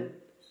men,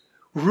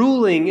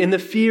 ruling in the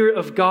fear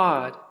of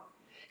God,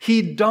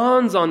 he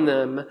dawns on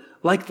them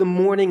like the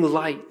morning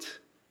light,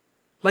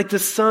 like the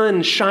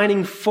sun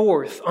shining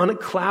forth on a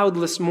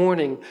cloudless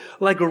morning,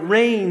 like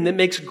rain that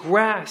makes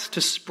grass to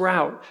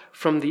sprout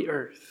from the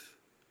earth."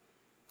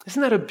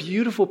 Isn't that a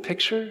beautiful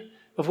picture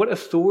of what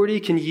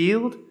authority can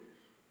yield?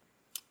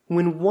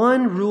 When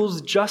one rules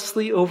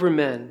justly over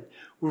men,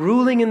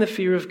 ruling in the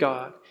fear of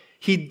God,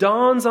 he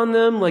dawns on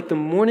them like the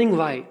morning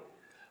light,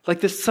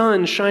 like the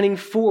sun shining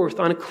forth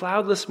on a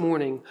cloudless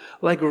morning,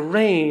 like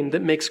rain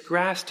that makes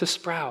grass to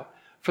sprout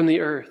from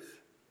the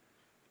earth.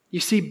 You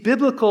see,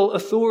 biblical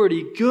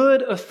authority,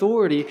 good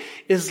authority,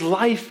 is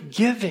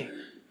life-giving.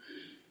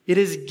 It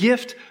is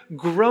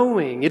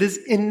gift-growing. It is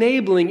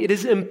enabling. It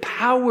is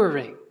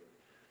empowering.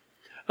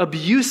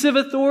 Abusive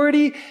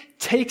authority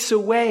takes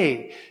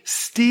away,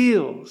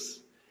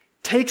 steals,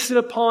 takes it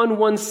upon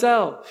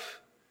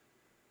oneself.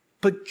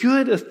 But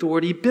good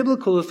authority,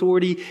 biblical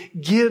authority,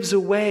 gives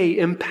away,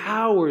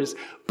 empowers,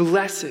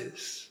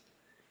 blesses.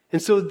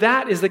 And so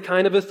that is the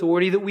kind of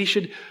authority that we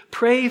should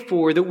pray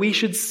for, that we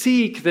should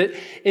seek, that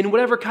in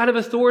whatever kind of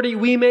authority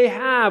we may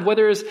have,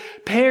 whether as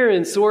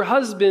parents or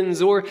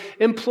husbands or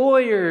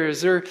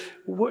employers or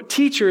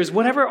teachers,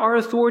 whatever our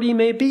authority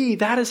may be,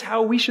 that is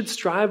how we should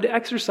strive to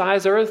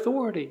exercise our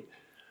authority.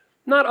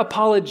 Not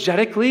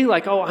apologetically,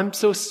 like, "Oh, I'm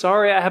so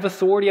sorry I have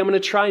authority. I'm going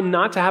to try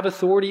not to have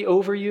authority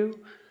over you."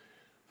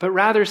 But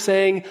rather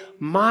saying,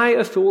 my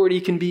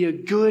authority can be a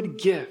good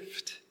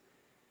gift.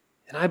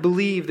 And I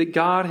believe that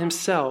God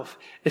himself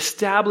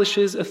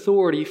establishes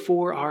authority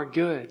for our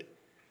good.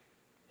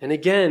 And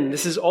again,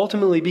 this is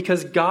ultimately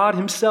because God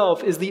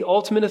himself is the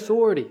ultimate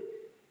authority.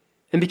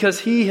 And because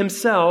he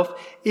himself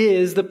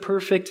is the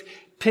perfect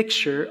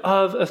picture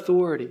of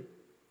authority.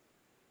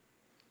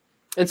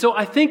 And so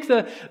I think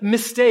the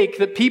mistake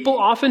that people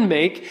often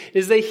make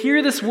is they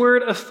hear this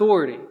word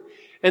authority.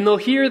 And they'll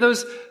hear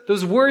those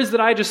words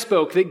that I just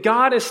spoke, that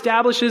God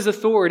establishes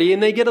authority,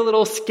 and they get a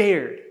little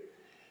scared.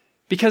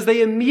 Because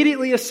they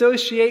immediately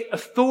associate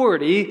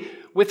authority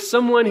with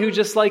someone who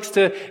just likes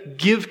to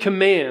give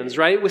commands,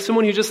 right? With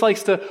someone who just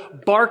likes to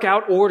bark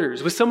out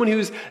orders, with someone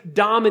who's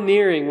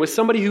domineering, with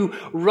somebody who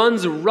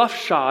runs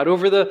roughshod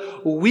over the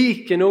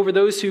weak and over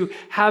those who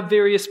have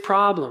various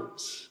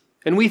problems.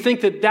 And we think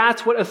that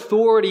that's what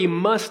authority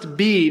must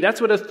be. That's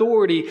what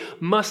authority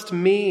must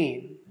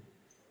mean.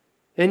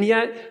 And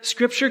yet,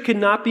 Scripture could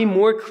not be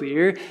more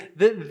clear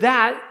that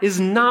that is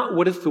not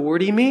what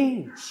authority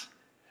means.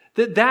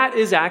 That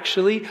is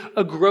actually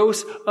a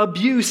gross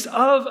abuse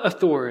of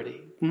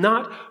authority,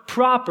 not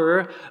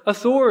proper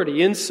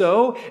authority. And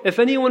so, if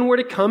anyone were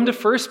to come to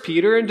 1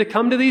 Peter and to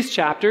come to these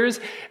chapters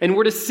and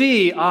were to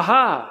see,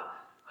 aha,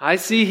 I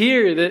see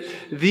here that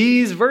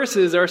these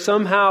verses are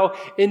somehow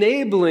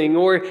enabling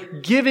or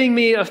giving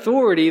me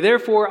authority,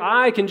 therefore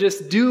I can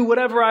just do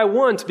whatever I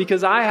want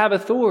because I have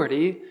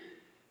authority,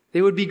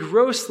 they would be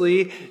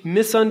grossly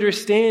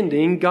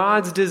misunderstanding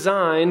God's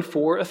design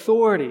for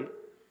authority.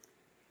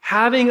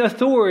 Having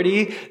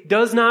authority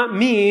does not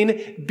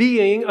mean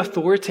being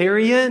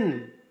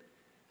authoritarian.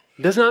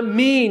 It does not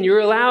mean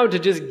you're allowed to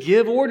just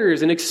give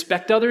orders and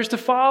expect others to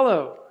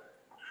follow.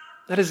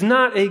 That is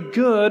not a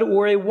good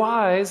or a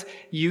wise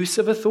use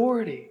of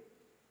authority.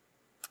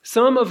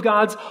 Some of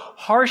God's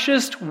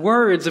harshest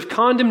words of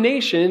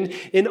condemnation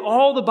in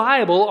all the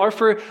Bible are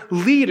for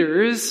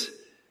leaders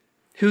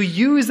who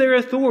use their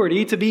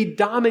authority to be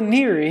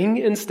domineering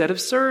instead of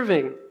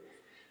serving.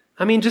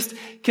 I mean, just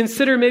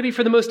consider maybe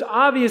for the most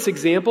obvious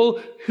example,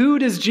 who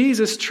does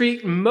Jesus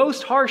treat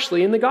most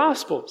harshly in the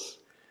Gospels?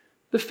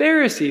 The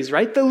Pharisees,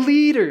 right? The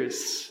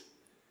leaders.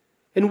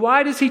 And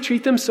why does he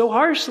treat them so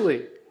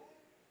harshly?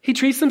 He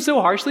treats them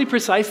so harshly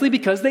precisely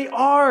because they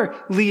are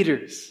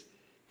leaders.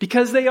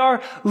 Because they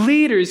are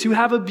leaders who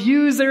have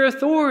abused their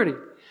authority.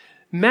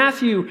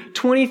 Matthew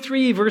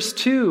 23 verse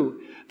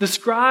 2, the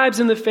scribes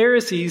and the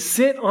Pharisees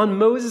sit on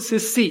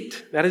Moses'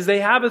 seat. That is,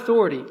 they have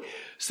authority.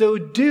 So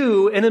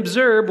do and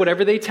observe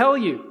whatever they tell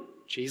you.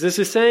 Jesus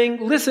is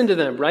saying, listen to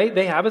them, right?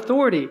 They have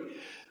authority,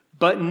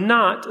 but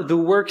not the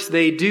works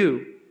they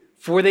do.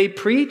 For they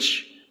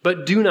preach,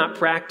 but do not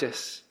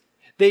practice.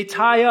 They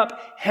tie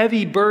up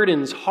heavy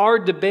burdens,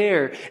 hard to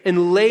bear,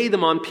 and lay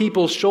them on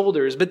people's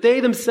shoulders, but they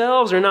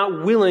themselves are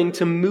not willing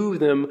to move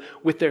them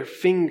with their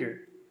finger.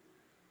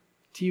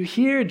 Do you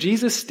hear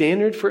Jesus'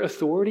 standard for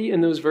authority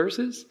in those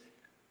verses?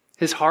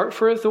 His heart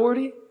for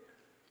authority?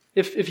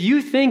 If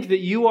you think that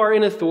you are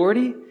in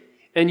authority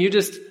and you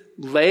just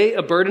lay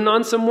a burden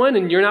on someone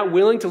and you're not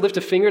willing to lift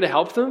a finger to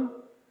help them,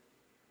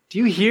 do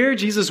you hear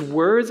Jesus'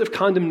 words of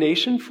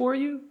condemnation for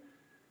you?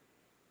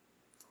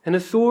 An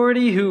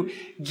authority who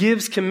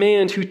gives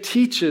command, who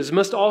teaches,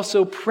 must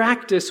also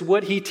practice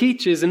what he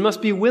teaches and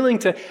must be willing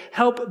to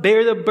help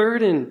bear the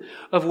burden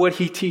of what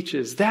he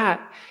teaches. That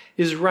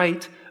is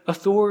right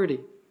authority.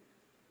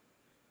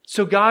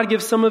 So God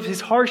gives some of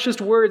his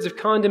harshest words of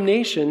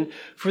condemnation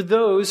for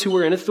those who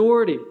are in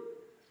authority.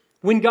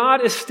 When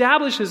God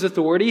establishes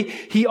authority,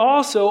 he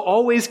also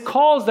always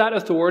calls that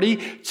authority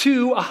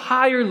to a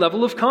higher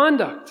level of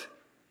conduct.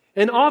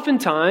 And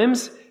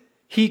oftentimes,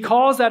 he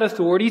calls that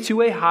authority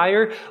to a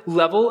higher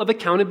level of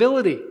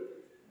accountability.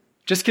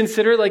 Just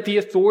consider like the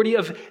authority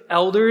of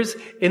elders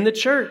in the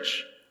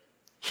church.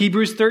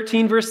 Hebrews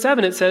 13 verse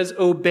 7, it says,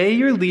 "Obey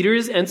your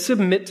leaders and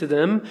submit to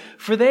them,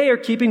 for they are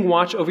keeping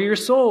watch over your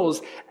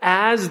souls,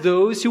 as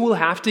those who will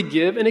have to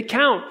give an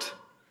account."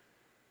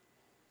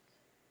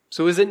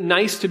 So is it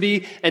nice to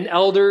be an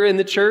elder in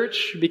the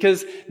church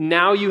because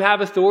now you have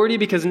authority,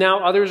 because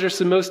now others are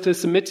supposed to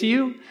submit to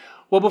you?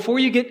 Well, before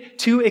you get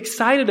too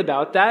excited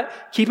about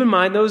that, keep in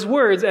mind those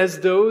words,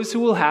 as those who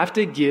will have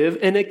to give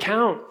an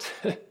account.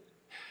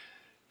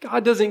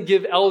 God doesn't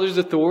give elders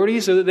authority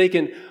so that they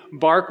can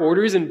bark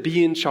orders and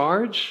be in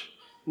charge.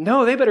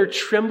 No, they better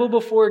tremble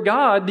before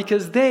God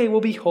because they will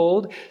be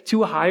held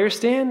to a higher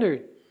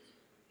standard.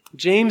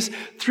 James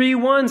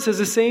 3:1 says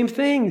the same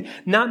thing.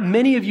 "Not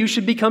many of you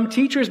should become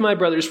teachers, my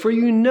brothers, for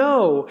you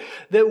know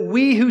that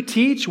we who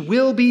teach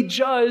will be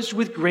judged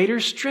with greater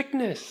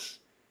strictness."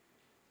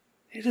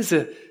 It is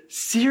a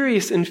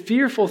serious and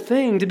fearful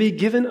thing to be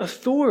given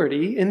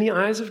authority in the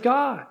eyes of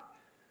God.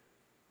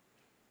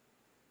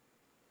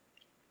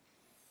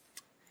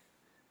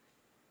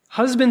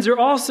 Husbands are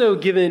also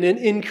given an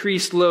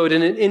increased load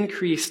and an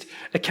increased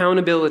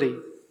accountability.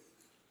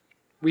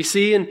 We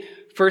see in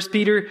 1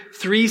 Peter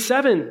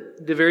 3:7,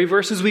 the very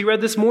verses we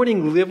read this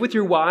morning, "Live with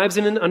your wives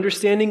in an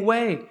understanding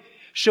way,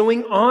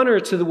 showing honor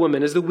to the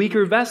woman as the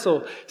weaker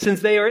vessel,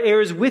 since they are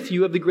heirs with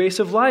you of the grace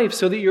of life,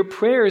 so that your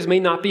prayers may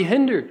not be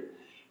hindered."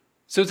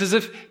 So it's as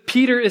if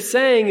Peter is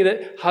saying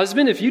that,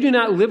 husband, if you do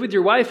not live with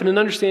your wife in an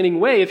understanding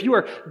way, if you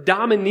are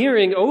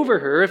domineering over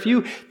her, if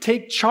you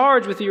take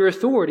charge with your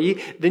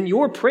authority, then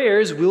your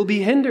prayers will be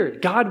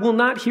hindered. God will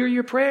not hear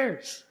your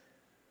prayers.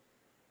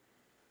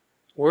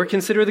 Or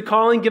consider the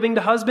calling giving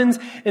to husbands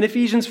in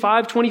Ephesians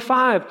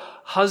 5:25.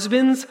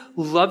 "Husbands,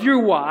 love your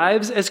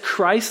wives as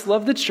Christ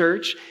loved the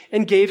church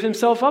and gave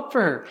himself up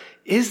for her."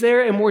 Is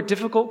there a more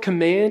difficult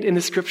command in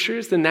the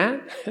scriptures than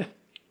that?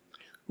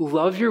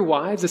 Love your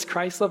wives as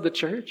Christ loved the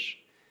church.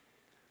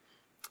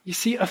 You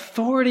see,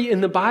 authority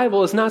in the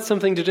Bible is not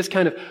something to just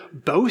kind of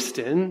boast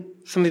in,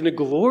 something to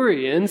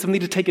glory in,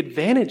 something to take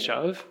advantage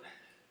of.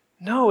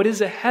 No, it is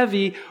a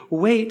heavy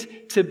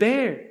weight to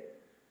bear.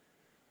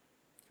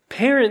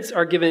 Parents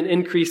are given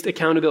increased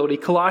accountability.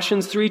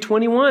 Colossians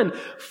 3:21,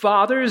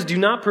 "Fathers, do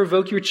not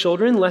provoke your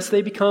children lest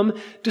they become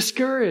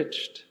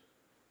discouraged."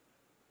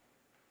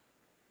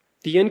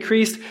 The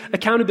increased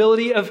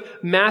accountability of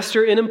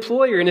master and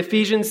employer in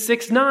Ephesians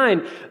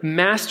 6:9.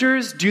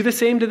 "Masters, do the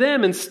same to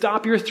them and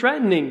stop your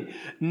threatening,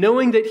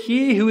 knowing that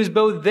he who is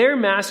both their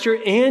master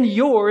and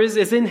yours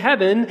is in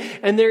heaven,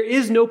 and there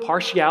is no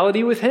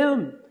partiality with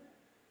him."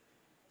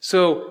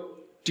 So,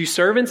 do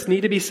servants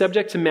need to be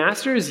subject to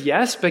masters?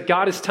 Yes, but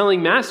God is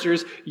telling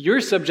masters,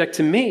 you're subject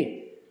to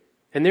me,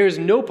 and there is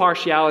no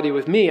partiality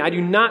with me. I do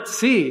not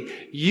see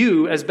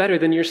you as better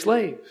than your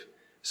slave.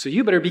 So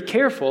you better be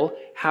careful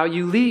how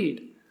you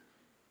lead.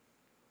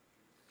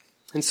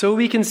 And so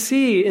we can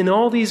see in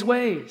all these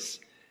ways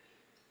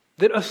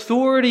that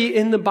authority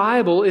in the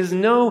Bible is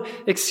no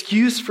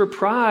excuse for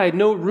pride,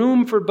 no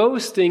room for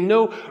boasting,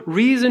 no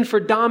reason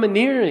for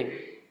domineering.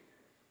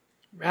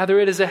 Rather,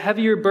 it is a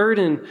heavier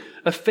burden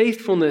of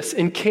faithfulness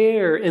and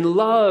care and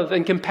love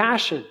and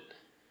compassion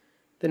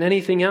than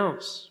anything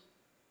else.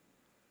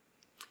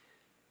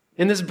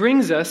 And this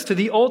brings us to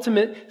the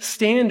ultimate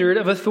standard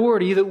of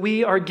authority that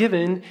we are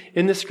given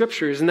in the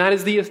scriptures, and that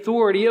is the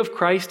authority of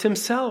Christ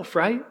himself,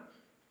 right?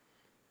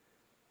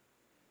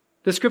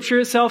 The scripture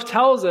itself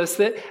tells us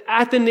that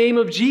at the name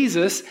of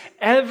Jesus,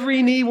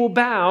 every knee will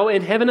bow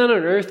in heaven and on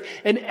earth,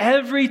 and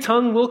every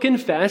tongue will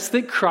confess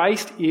that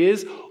Christ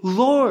is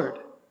Lord.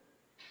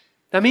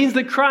 That means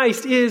that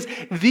Christ is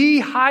the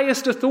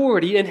highest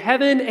authority in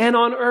heaven and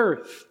on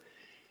earth.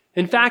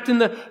 In fact, in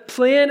the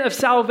plan of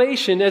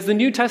salvation, as the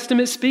New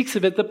Testament speaks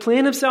of it, the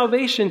plan of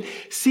salvation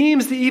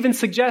seems to even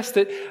suggest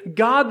that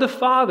God the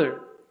Father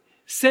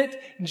sent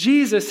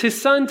Jesus,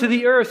 his Son, to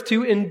the earth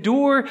to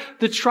endure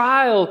the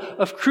trial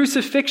of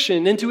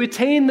crucifixion and to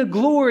attain the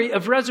glory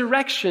of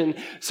resurrection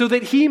so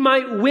that he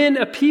might win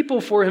a people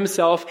for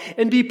himself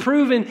and be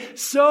proven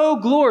so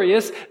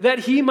glorious that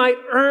he might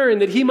earn,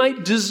 that he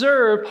might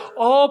deserve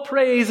all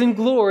praise and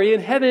glory in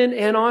heaven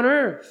and on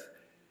earth.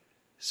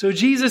 So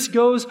Jesus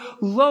goes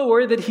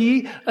lower, that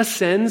he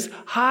ascends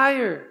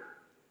higher.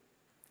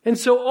 And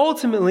so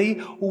ultimately,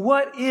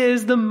 what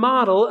is the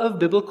model of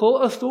biblical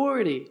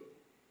authority?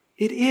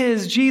 It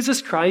is Jesus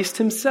Christ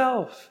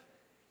himself.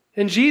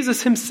 And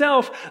Jesus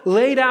himself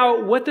laid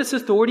out what this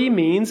authority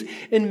means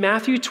in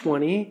Matthew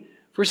 20,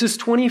 verses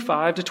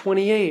 25 to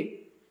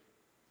 28.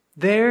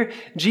 There,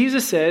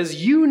 Jesus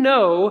says, "You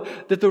know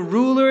that the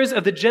rulers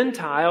of the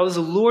Gentiles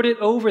lord it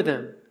over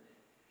them,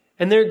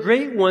 and their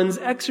great ones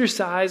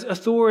exercise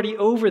authority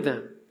over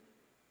them.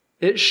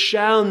 It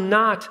shall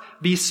not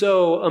be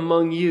so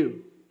among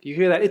you." Do you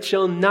hear that? It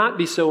shall not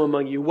be so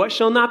among you. What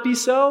shall not be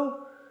so?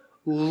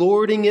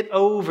 Lording it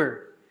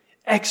over,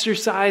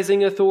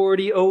 exercising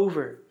authority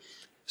over.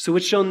 So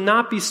it shall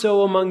not be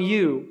so among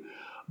you.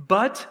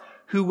 But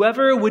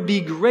whoever would be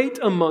great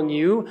among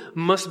you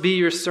must be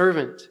your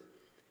servant.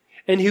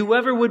 And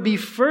whoever would be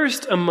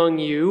first among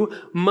you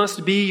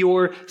must be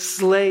your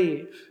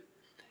slave.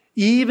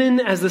 Even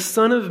as the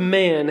Son of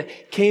Man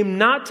came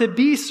not to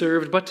be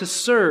served, but to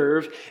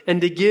serve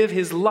and to give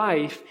his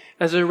life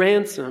as a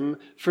ransom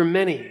for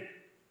many.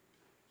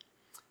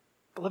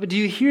 Beloved, do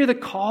you hear the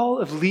call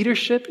of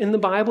leadership in the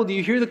Bible? Do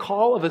you hear the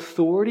call of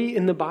authority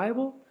in the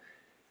Bible?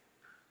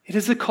 It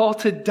is a call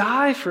to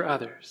die for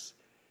others.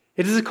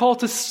 It is a call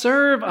to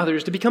serve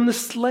others, to become the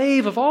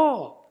slave of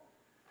all.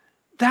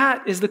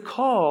 That is the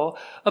call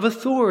of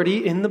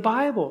authority in the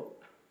Bible.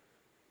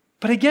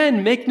 But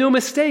again, make no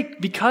mistake,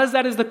 because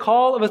that is the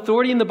call of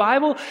authority in the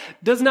Bible,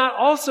 does not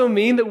also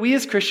mean that we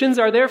as Christians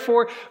are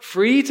therefore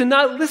free to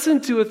not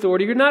listen to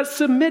authority or not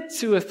submit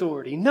to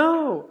authority.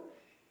 No.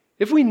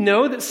 If we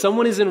know that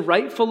someone is in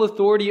rightful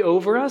authority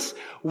over us,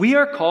 we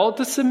are called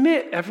to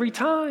submit every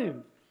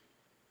time.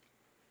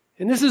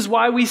 And this is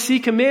why we see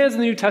commands in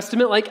the New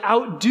Testament like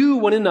outdo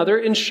one another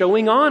in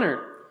showing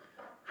honor,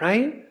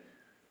 right?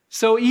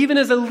 So even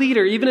as a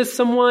leader, even as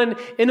someone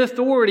in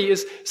authority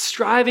is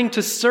striving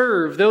to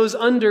serve those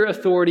under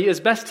authority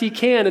as best he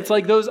can, it's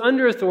like those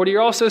under authority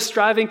are also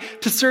striving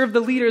to serve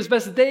the leader as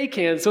best they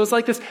can. So it's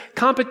like this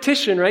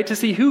competition, right, to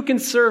see who can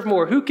serve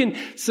more, who can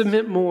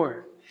submit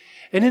more.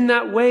 And in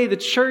that way, the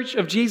Church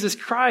of Jesus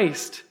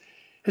Christ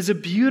is a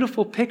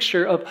beautiful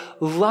picture of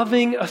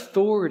loving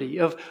authority,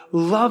 of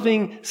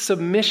loving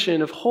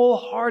submission, of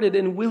wholehearted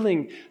and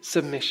willing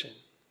submission.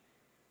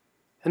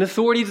 And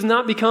authority does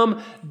not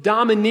become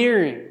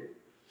domineering,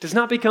 does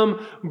not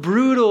become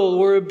brutal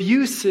or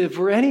abusive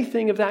or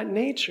anything of that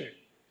nature.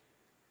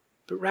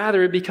 But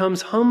rather it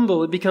becomes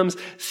humble, it becomes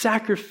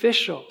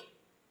sacrificial.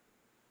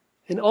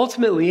 And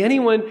ultimately,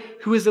 anyone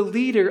who is a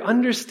leader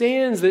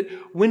understands that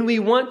when we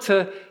want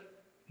to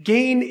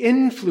gain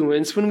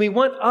influence, when we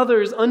want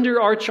others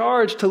under our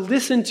charge to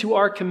listen to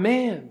our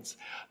commands,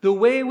 the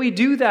way we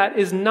do that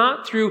is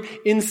not through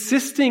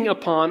insisting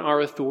upon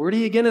our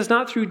authority, again, is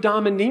not through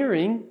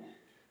domineering.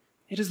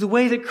 It is the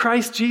way that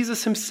Christ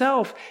Jesus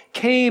himself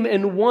came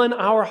and won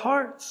our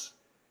hearts.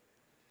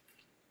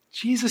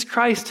 Jesus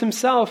Christ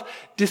himself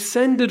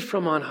descended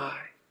from on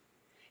high.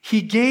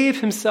 He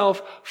gave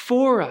himself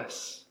for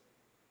us.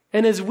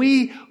 And as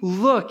we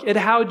look at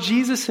how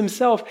Jesus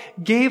himself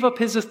gave up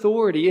his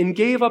authority and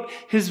gave up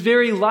his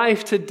very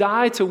life to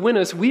die to win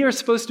us, we are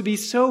supposed to be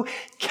so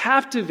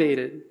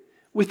captivated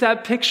with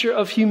that picture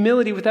of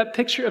humility, with that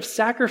picture of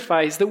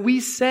sacrifice, that we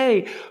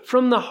say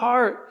from the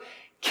heart,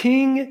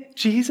 "King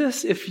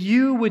Jesus, if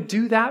you would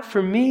do that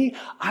for me,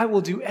 I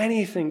will do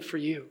anything for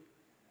you."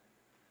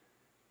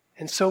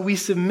 And so we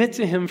submit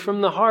to him from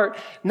the heart,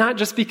 not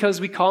just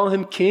because we call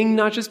him King,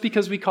 not just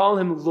because we call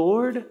him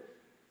Lord,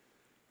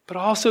 but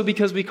also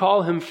because we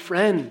call him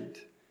friend,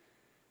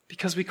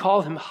 because we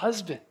call him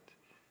husband.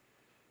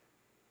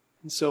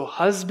 And so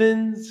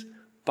husbands,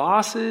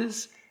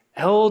 bosses,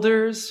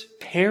 elders,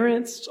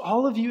 parents,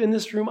 all of you in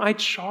this room, I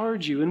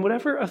charge you, in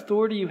whatever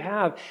authority you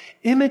have,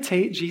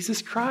 imitate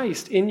Jesus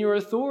Christ in your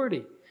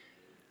authority.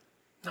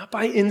 Not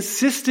by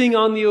insisting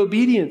on the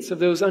obedience of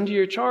those under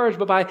your charge,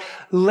 but by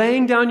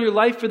laying down your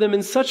life for them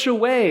in such a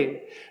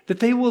way that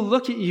they will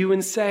look at you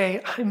and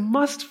say, "I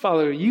must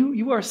follow you.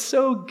 You are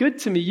so good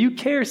to me. You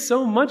care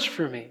so much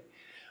for me.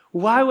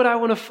 Why would I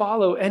want to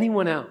follow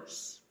anyone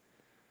else?"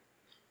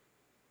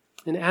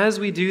 And as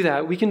we do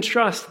that, we can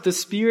trust that the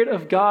Spirit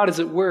of God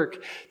is at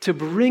work to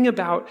bring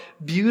about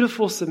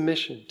beautiful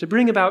submission, to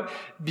bring about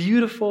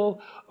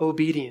beautiful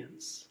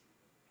obedience.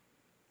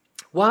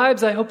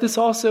 Wives, I hope this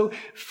also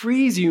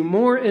frees you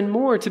more and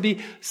more to be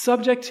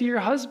subject to your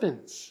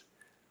husbands.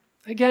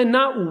 Again,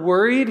 not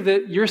worried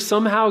that you're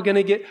somehow going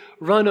to get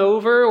run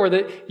over or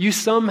that you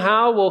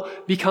somehow will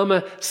become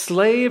a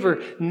slave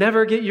or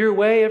never get your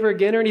way ever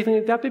again or anything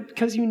like that, but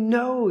because you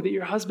know that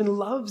your husband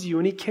loves you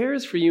and he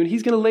cares for you and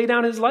he's going to lay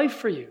down his life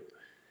for you.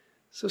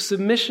 So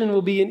submission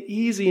will be an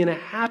easy and a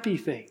happy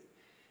thing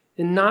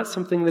and not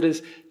something that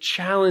is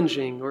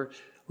challenging or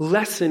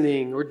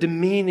lessening or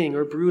demeaning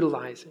or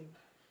brutalizing.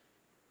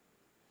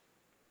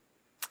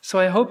 So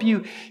I hope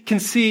you can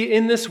see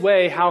in this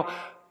way how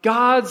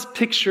God's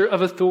picture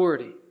of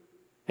authority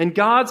and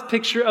God's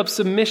picture of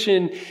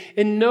submission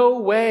in no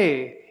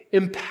way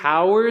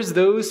empowers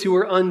those who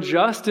are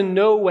unjust, in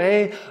no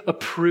way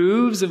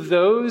approves of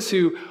those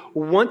who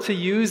want to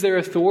use their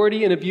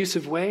authority in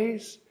abusive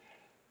ways,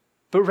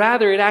 but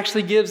rather it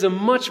actually gives a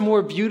much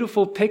more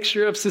beautiful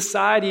picture of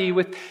society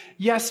with,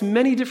 yes,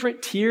 many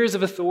different tiers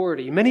of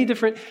authority, many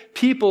different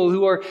people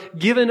who are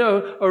given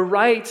a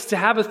right to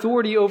have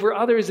authority over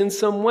others in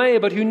some way,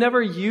 but who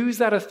never use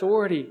that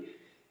authority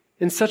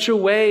in such a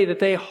way that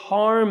they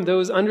harm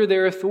those under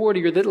their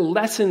authority or that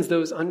lessens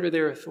those under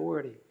their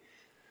authority.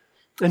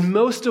 And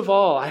most of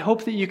all, I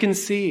hope that you can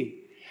see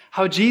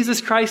how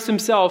Jesus Christ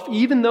himself,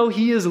 even though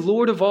he is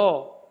Lord of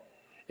all,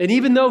 and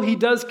even though he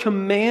does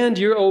command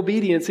your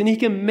obedience, and he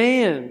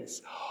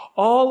commands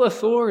all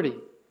authority,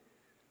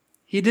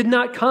 he did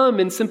not come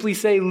and simply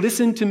say,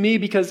 listen to me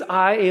because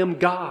I am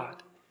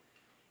God.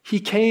 He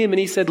came and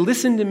he said,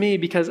 listen to me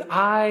because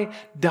I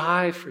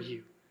die for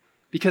you,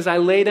 because I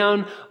lay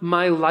down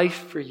my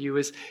life for you.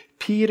 As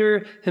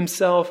Peter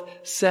himself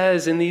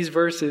says in these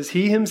verses,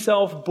 he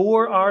himself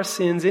bore our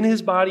sins in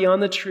his body on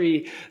the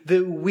tree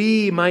that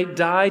we might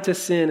die to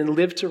sin and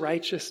live to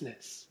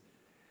righteousness.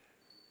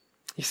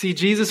 You see,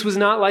 Jesus was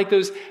not like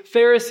those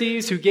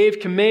Pharisees who gave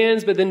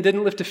commands but then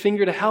didn't lift a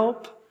finger to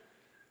help.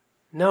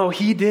 No,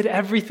 he did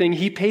everything.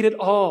 He paid it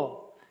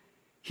all.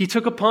 He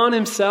took upon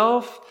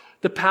himself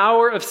the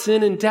power of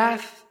sin and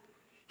death.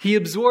 He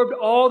absorbed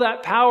all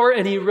that power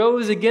and he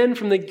rose again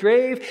from the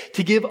grave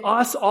to give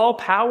us all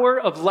power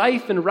of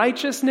life and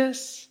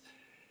righteousness,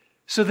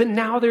 so that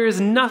now there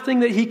is nothing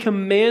that he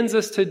commands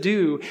us to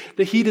do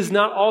that he does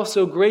not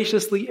also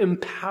graciously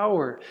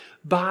empower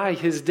by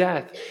his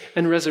death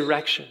and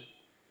resurrection.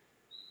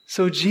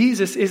 So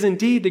Jesus is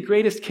indeed the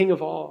greatest King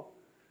of all.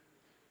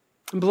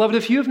 And beloved,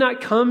 if you have not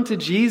come to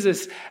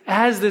Jesus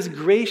as this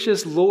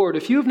gracious Lord,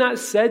 if you have not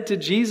said to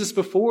Jesus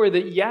before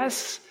that,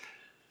 yes,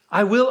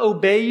 I will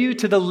obey you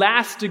to the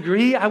last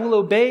degree, I will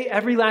obey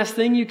every last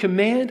thing you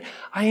command,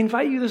 I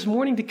invite you this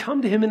morning to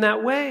come to him in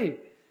that way.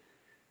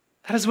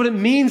 That is what it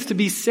means to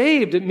be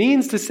saved. It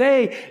means to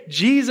say,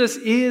 Jesus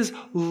is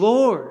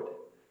Lord.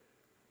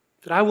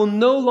 That I will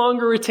no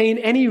longer retain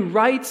any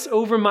rights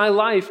over my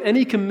life,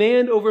 any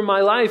command over my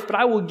life, but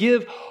I will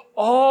give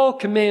all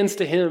commands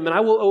to him and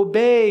I will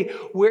obey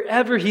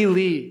wherever he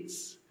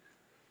leads.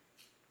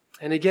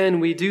 And again,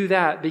 we do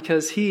that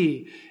because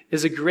he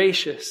is a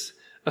gracious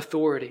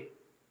authority.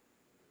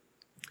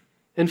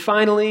 And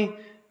finally,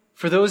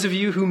 for those of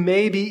you who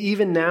may be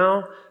even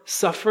now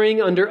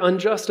suffering under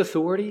unjust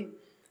authority,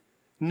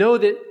 know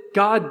that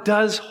God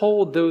does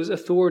hold those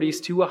authorities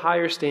to a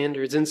higher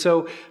standards. And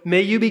so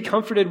may you be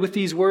comforted with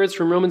these words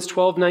from Romans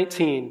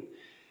 12:19.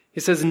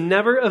 It says,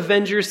 never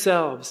avenge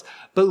yourselves,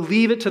 but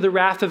leave it to the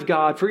wrath of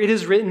God. For it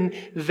is written,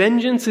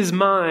 vengeance is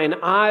mine,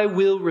 I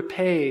will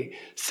repay,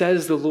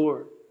 says the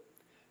Lord.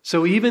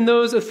 So even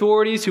those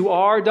authorities who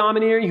are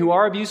domineering, who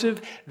are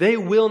abusive, they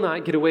will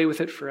not get away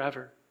with it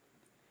forever.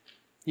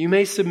 You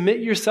may submit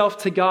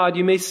yourself to God.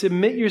 You may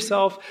submit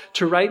yourself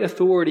to right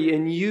authority,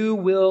 and you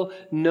will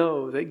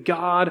know that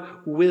God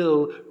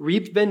will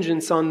reap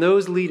vengeance on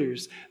those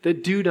leaders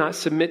that do not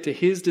submit to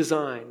his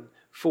design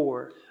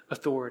for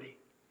authority.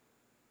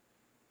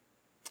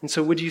 And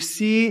so would you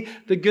see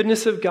the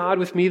goodness of God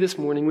with me this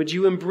morning? Would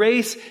you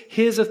embrace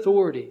his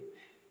authority?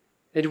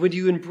 And would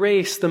you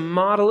embrace the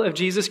model of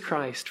Jesus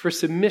Christ for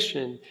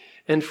submission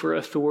and for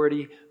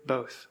authority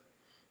both?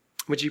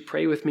 Would you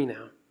pray with me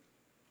now?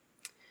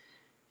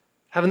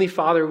 Heavenly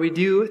Father, we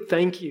do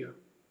thank you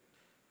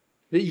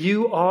that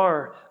you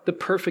are the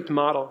perfect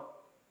model.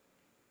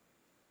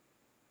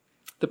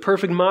 The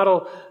perfect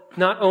model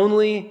not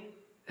only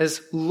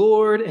as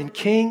Lord and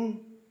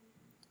King,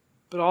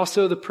 but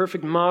also the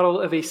perfect model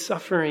of a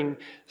suffering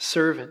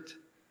servant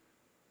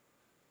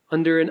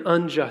under an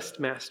unjust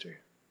master.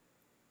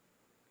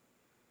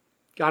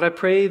 God, I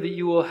pray that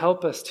you will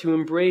help us to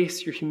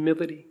embrace your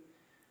humility.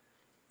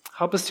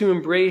 Help us to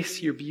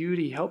embrace your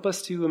beauty. Help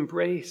us to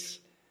embrace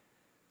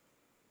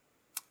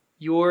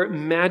your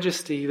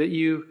majesty that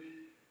you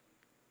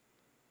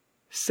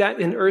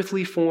set in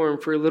earthly form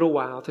for a little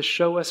while to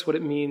show us what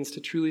it means to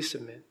truly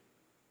submit.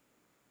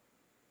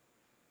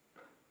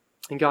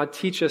 And God,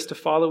 teach us to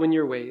follow in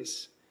your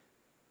ways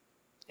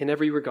in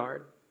every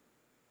regard.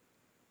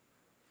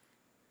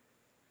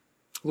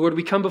 Lord,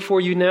 we come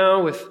before you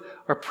now with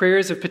our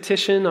prayers of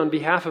petition on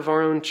behalf of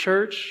our own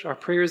church, our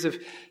prayers of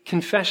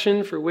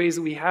confession for ways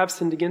that we have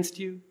sinned against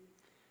you.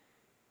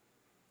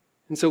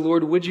 And so,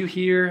 Lord, would you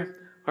hear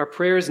our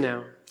prayers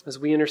now as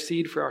we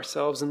intercede for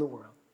ourselves and the world?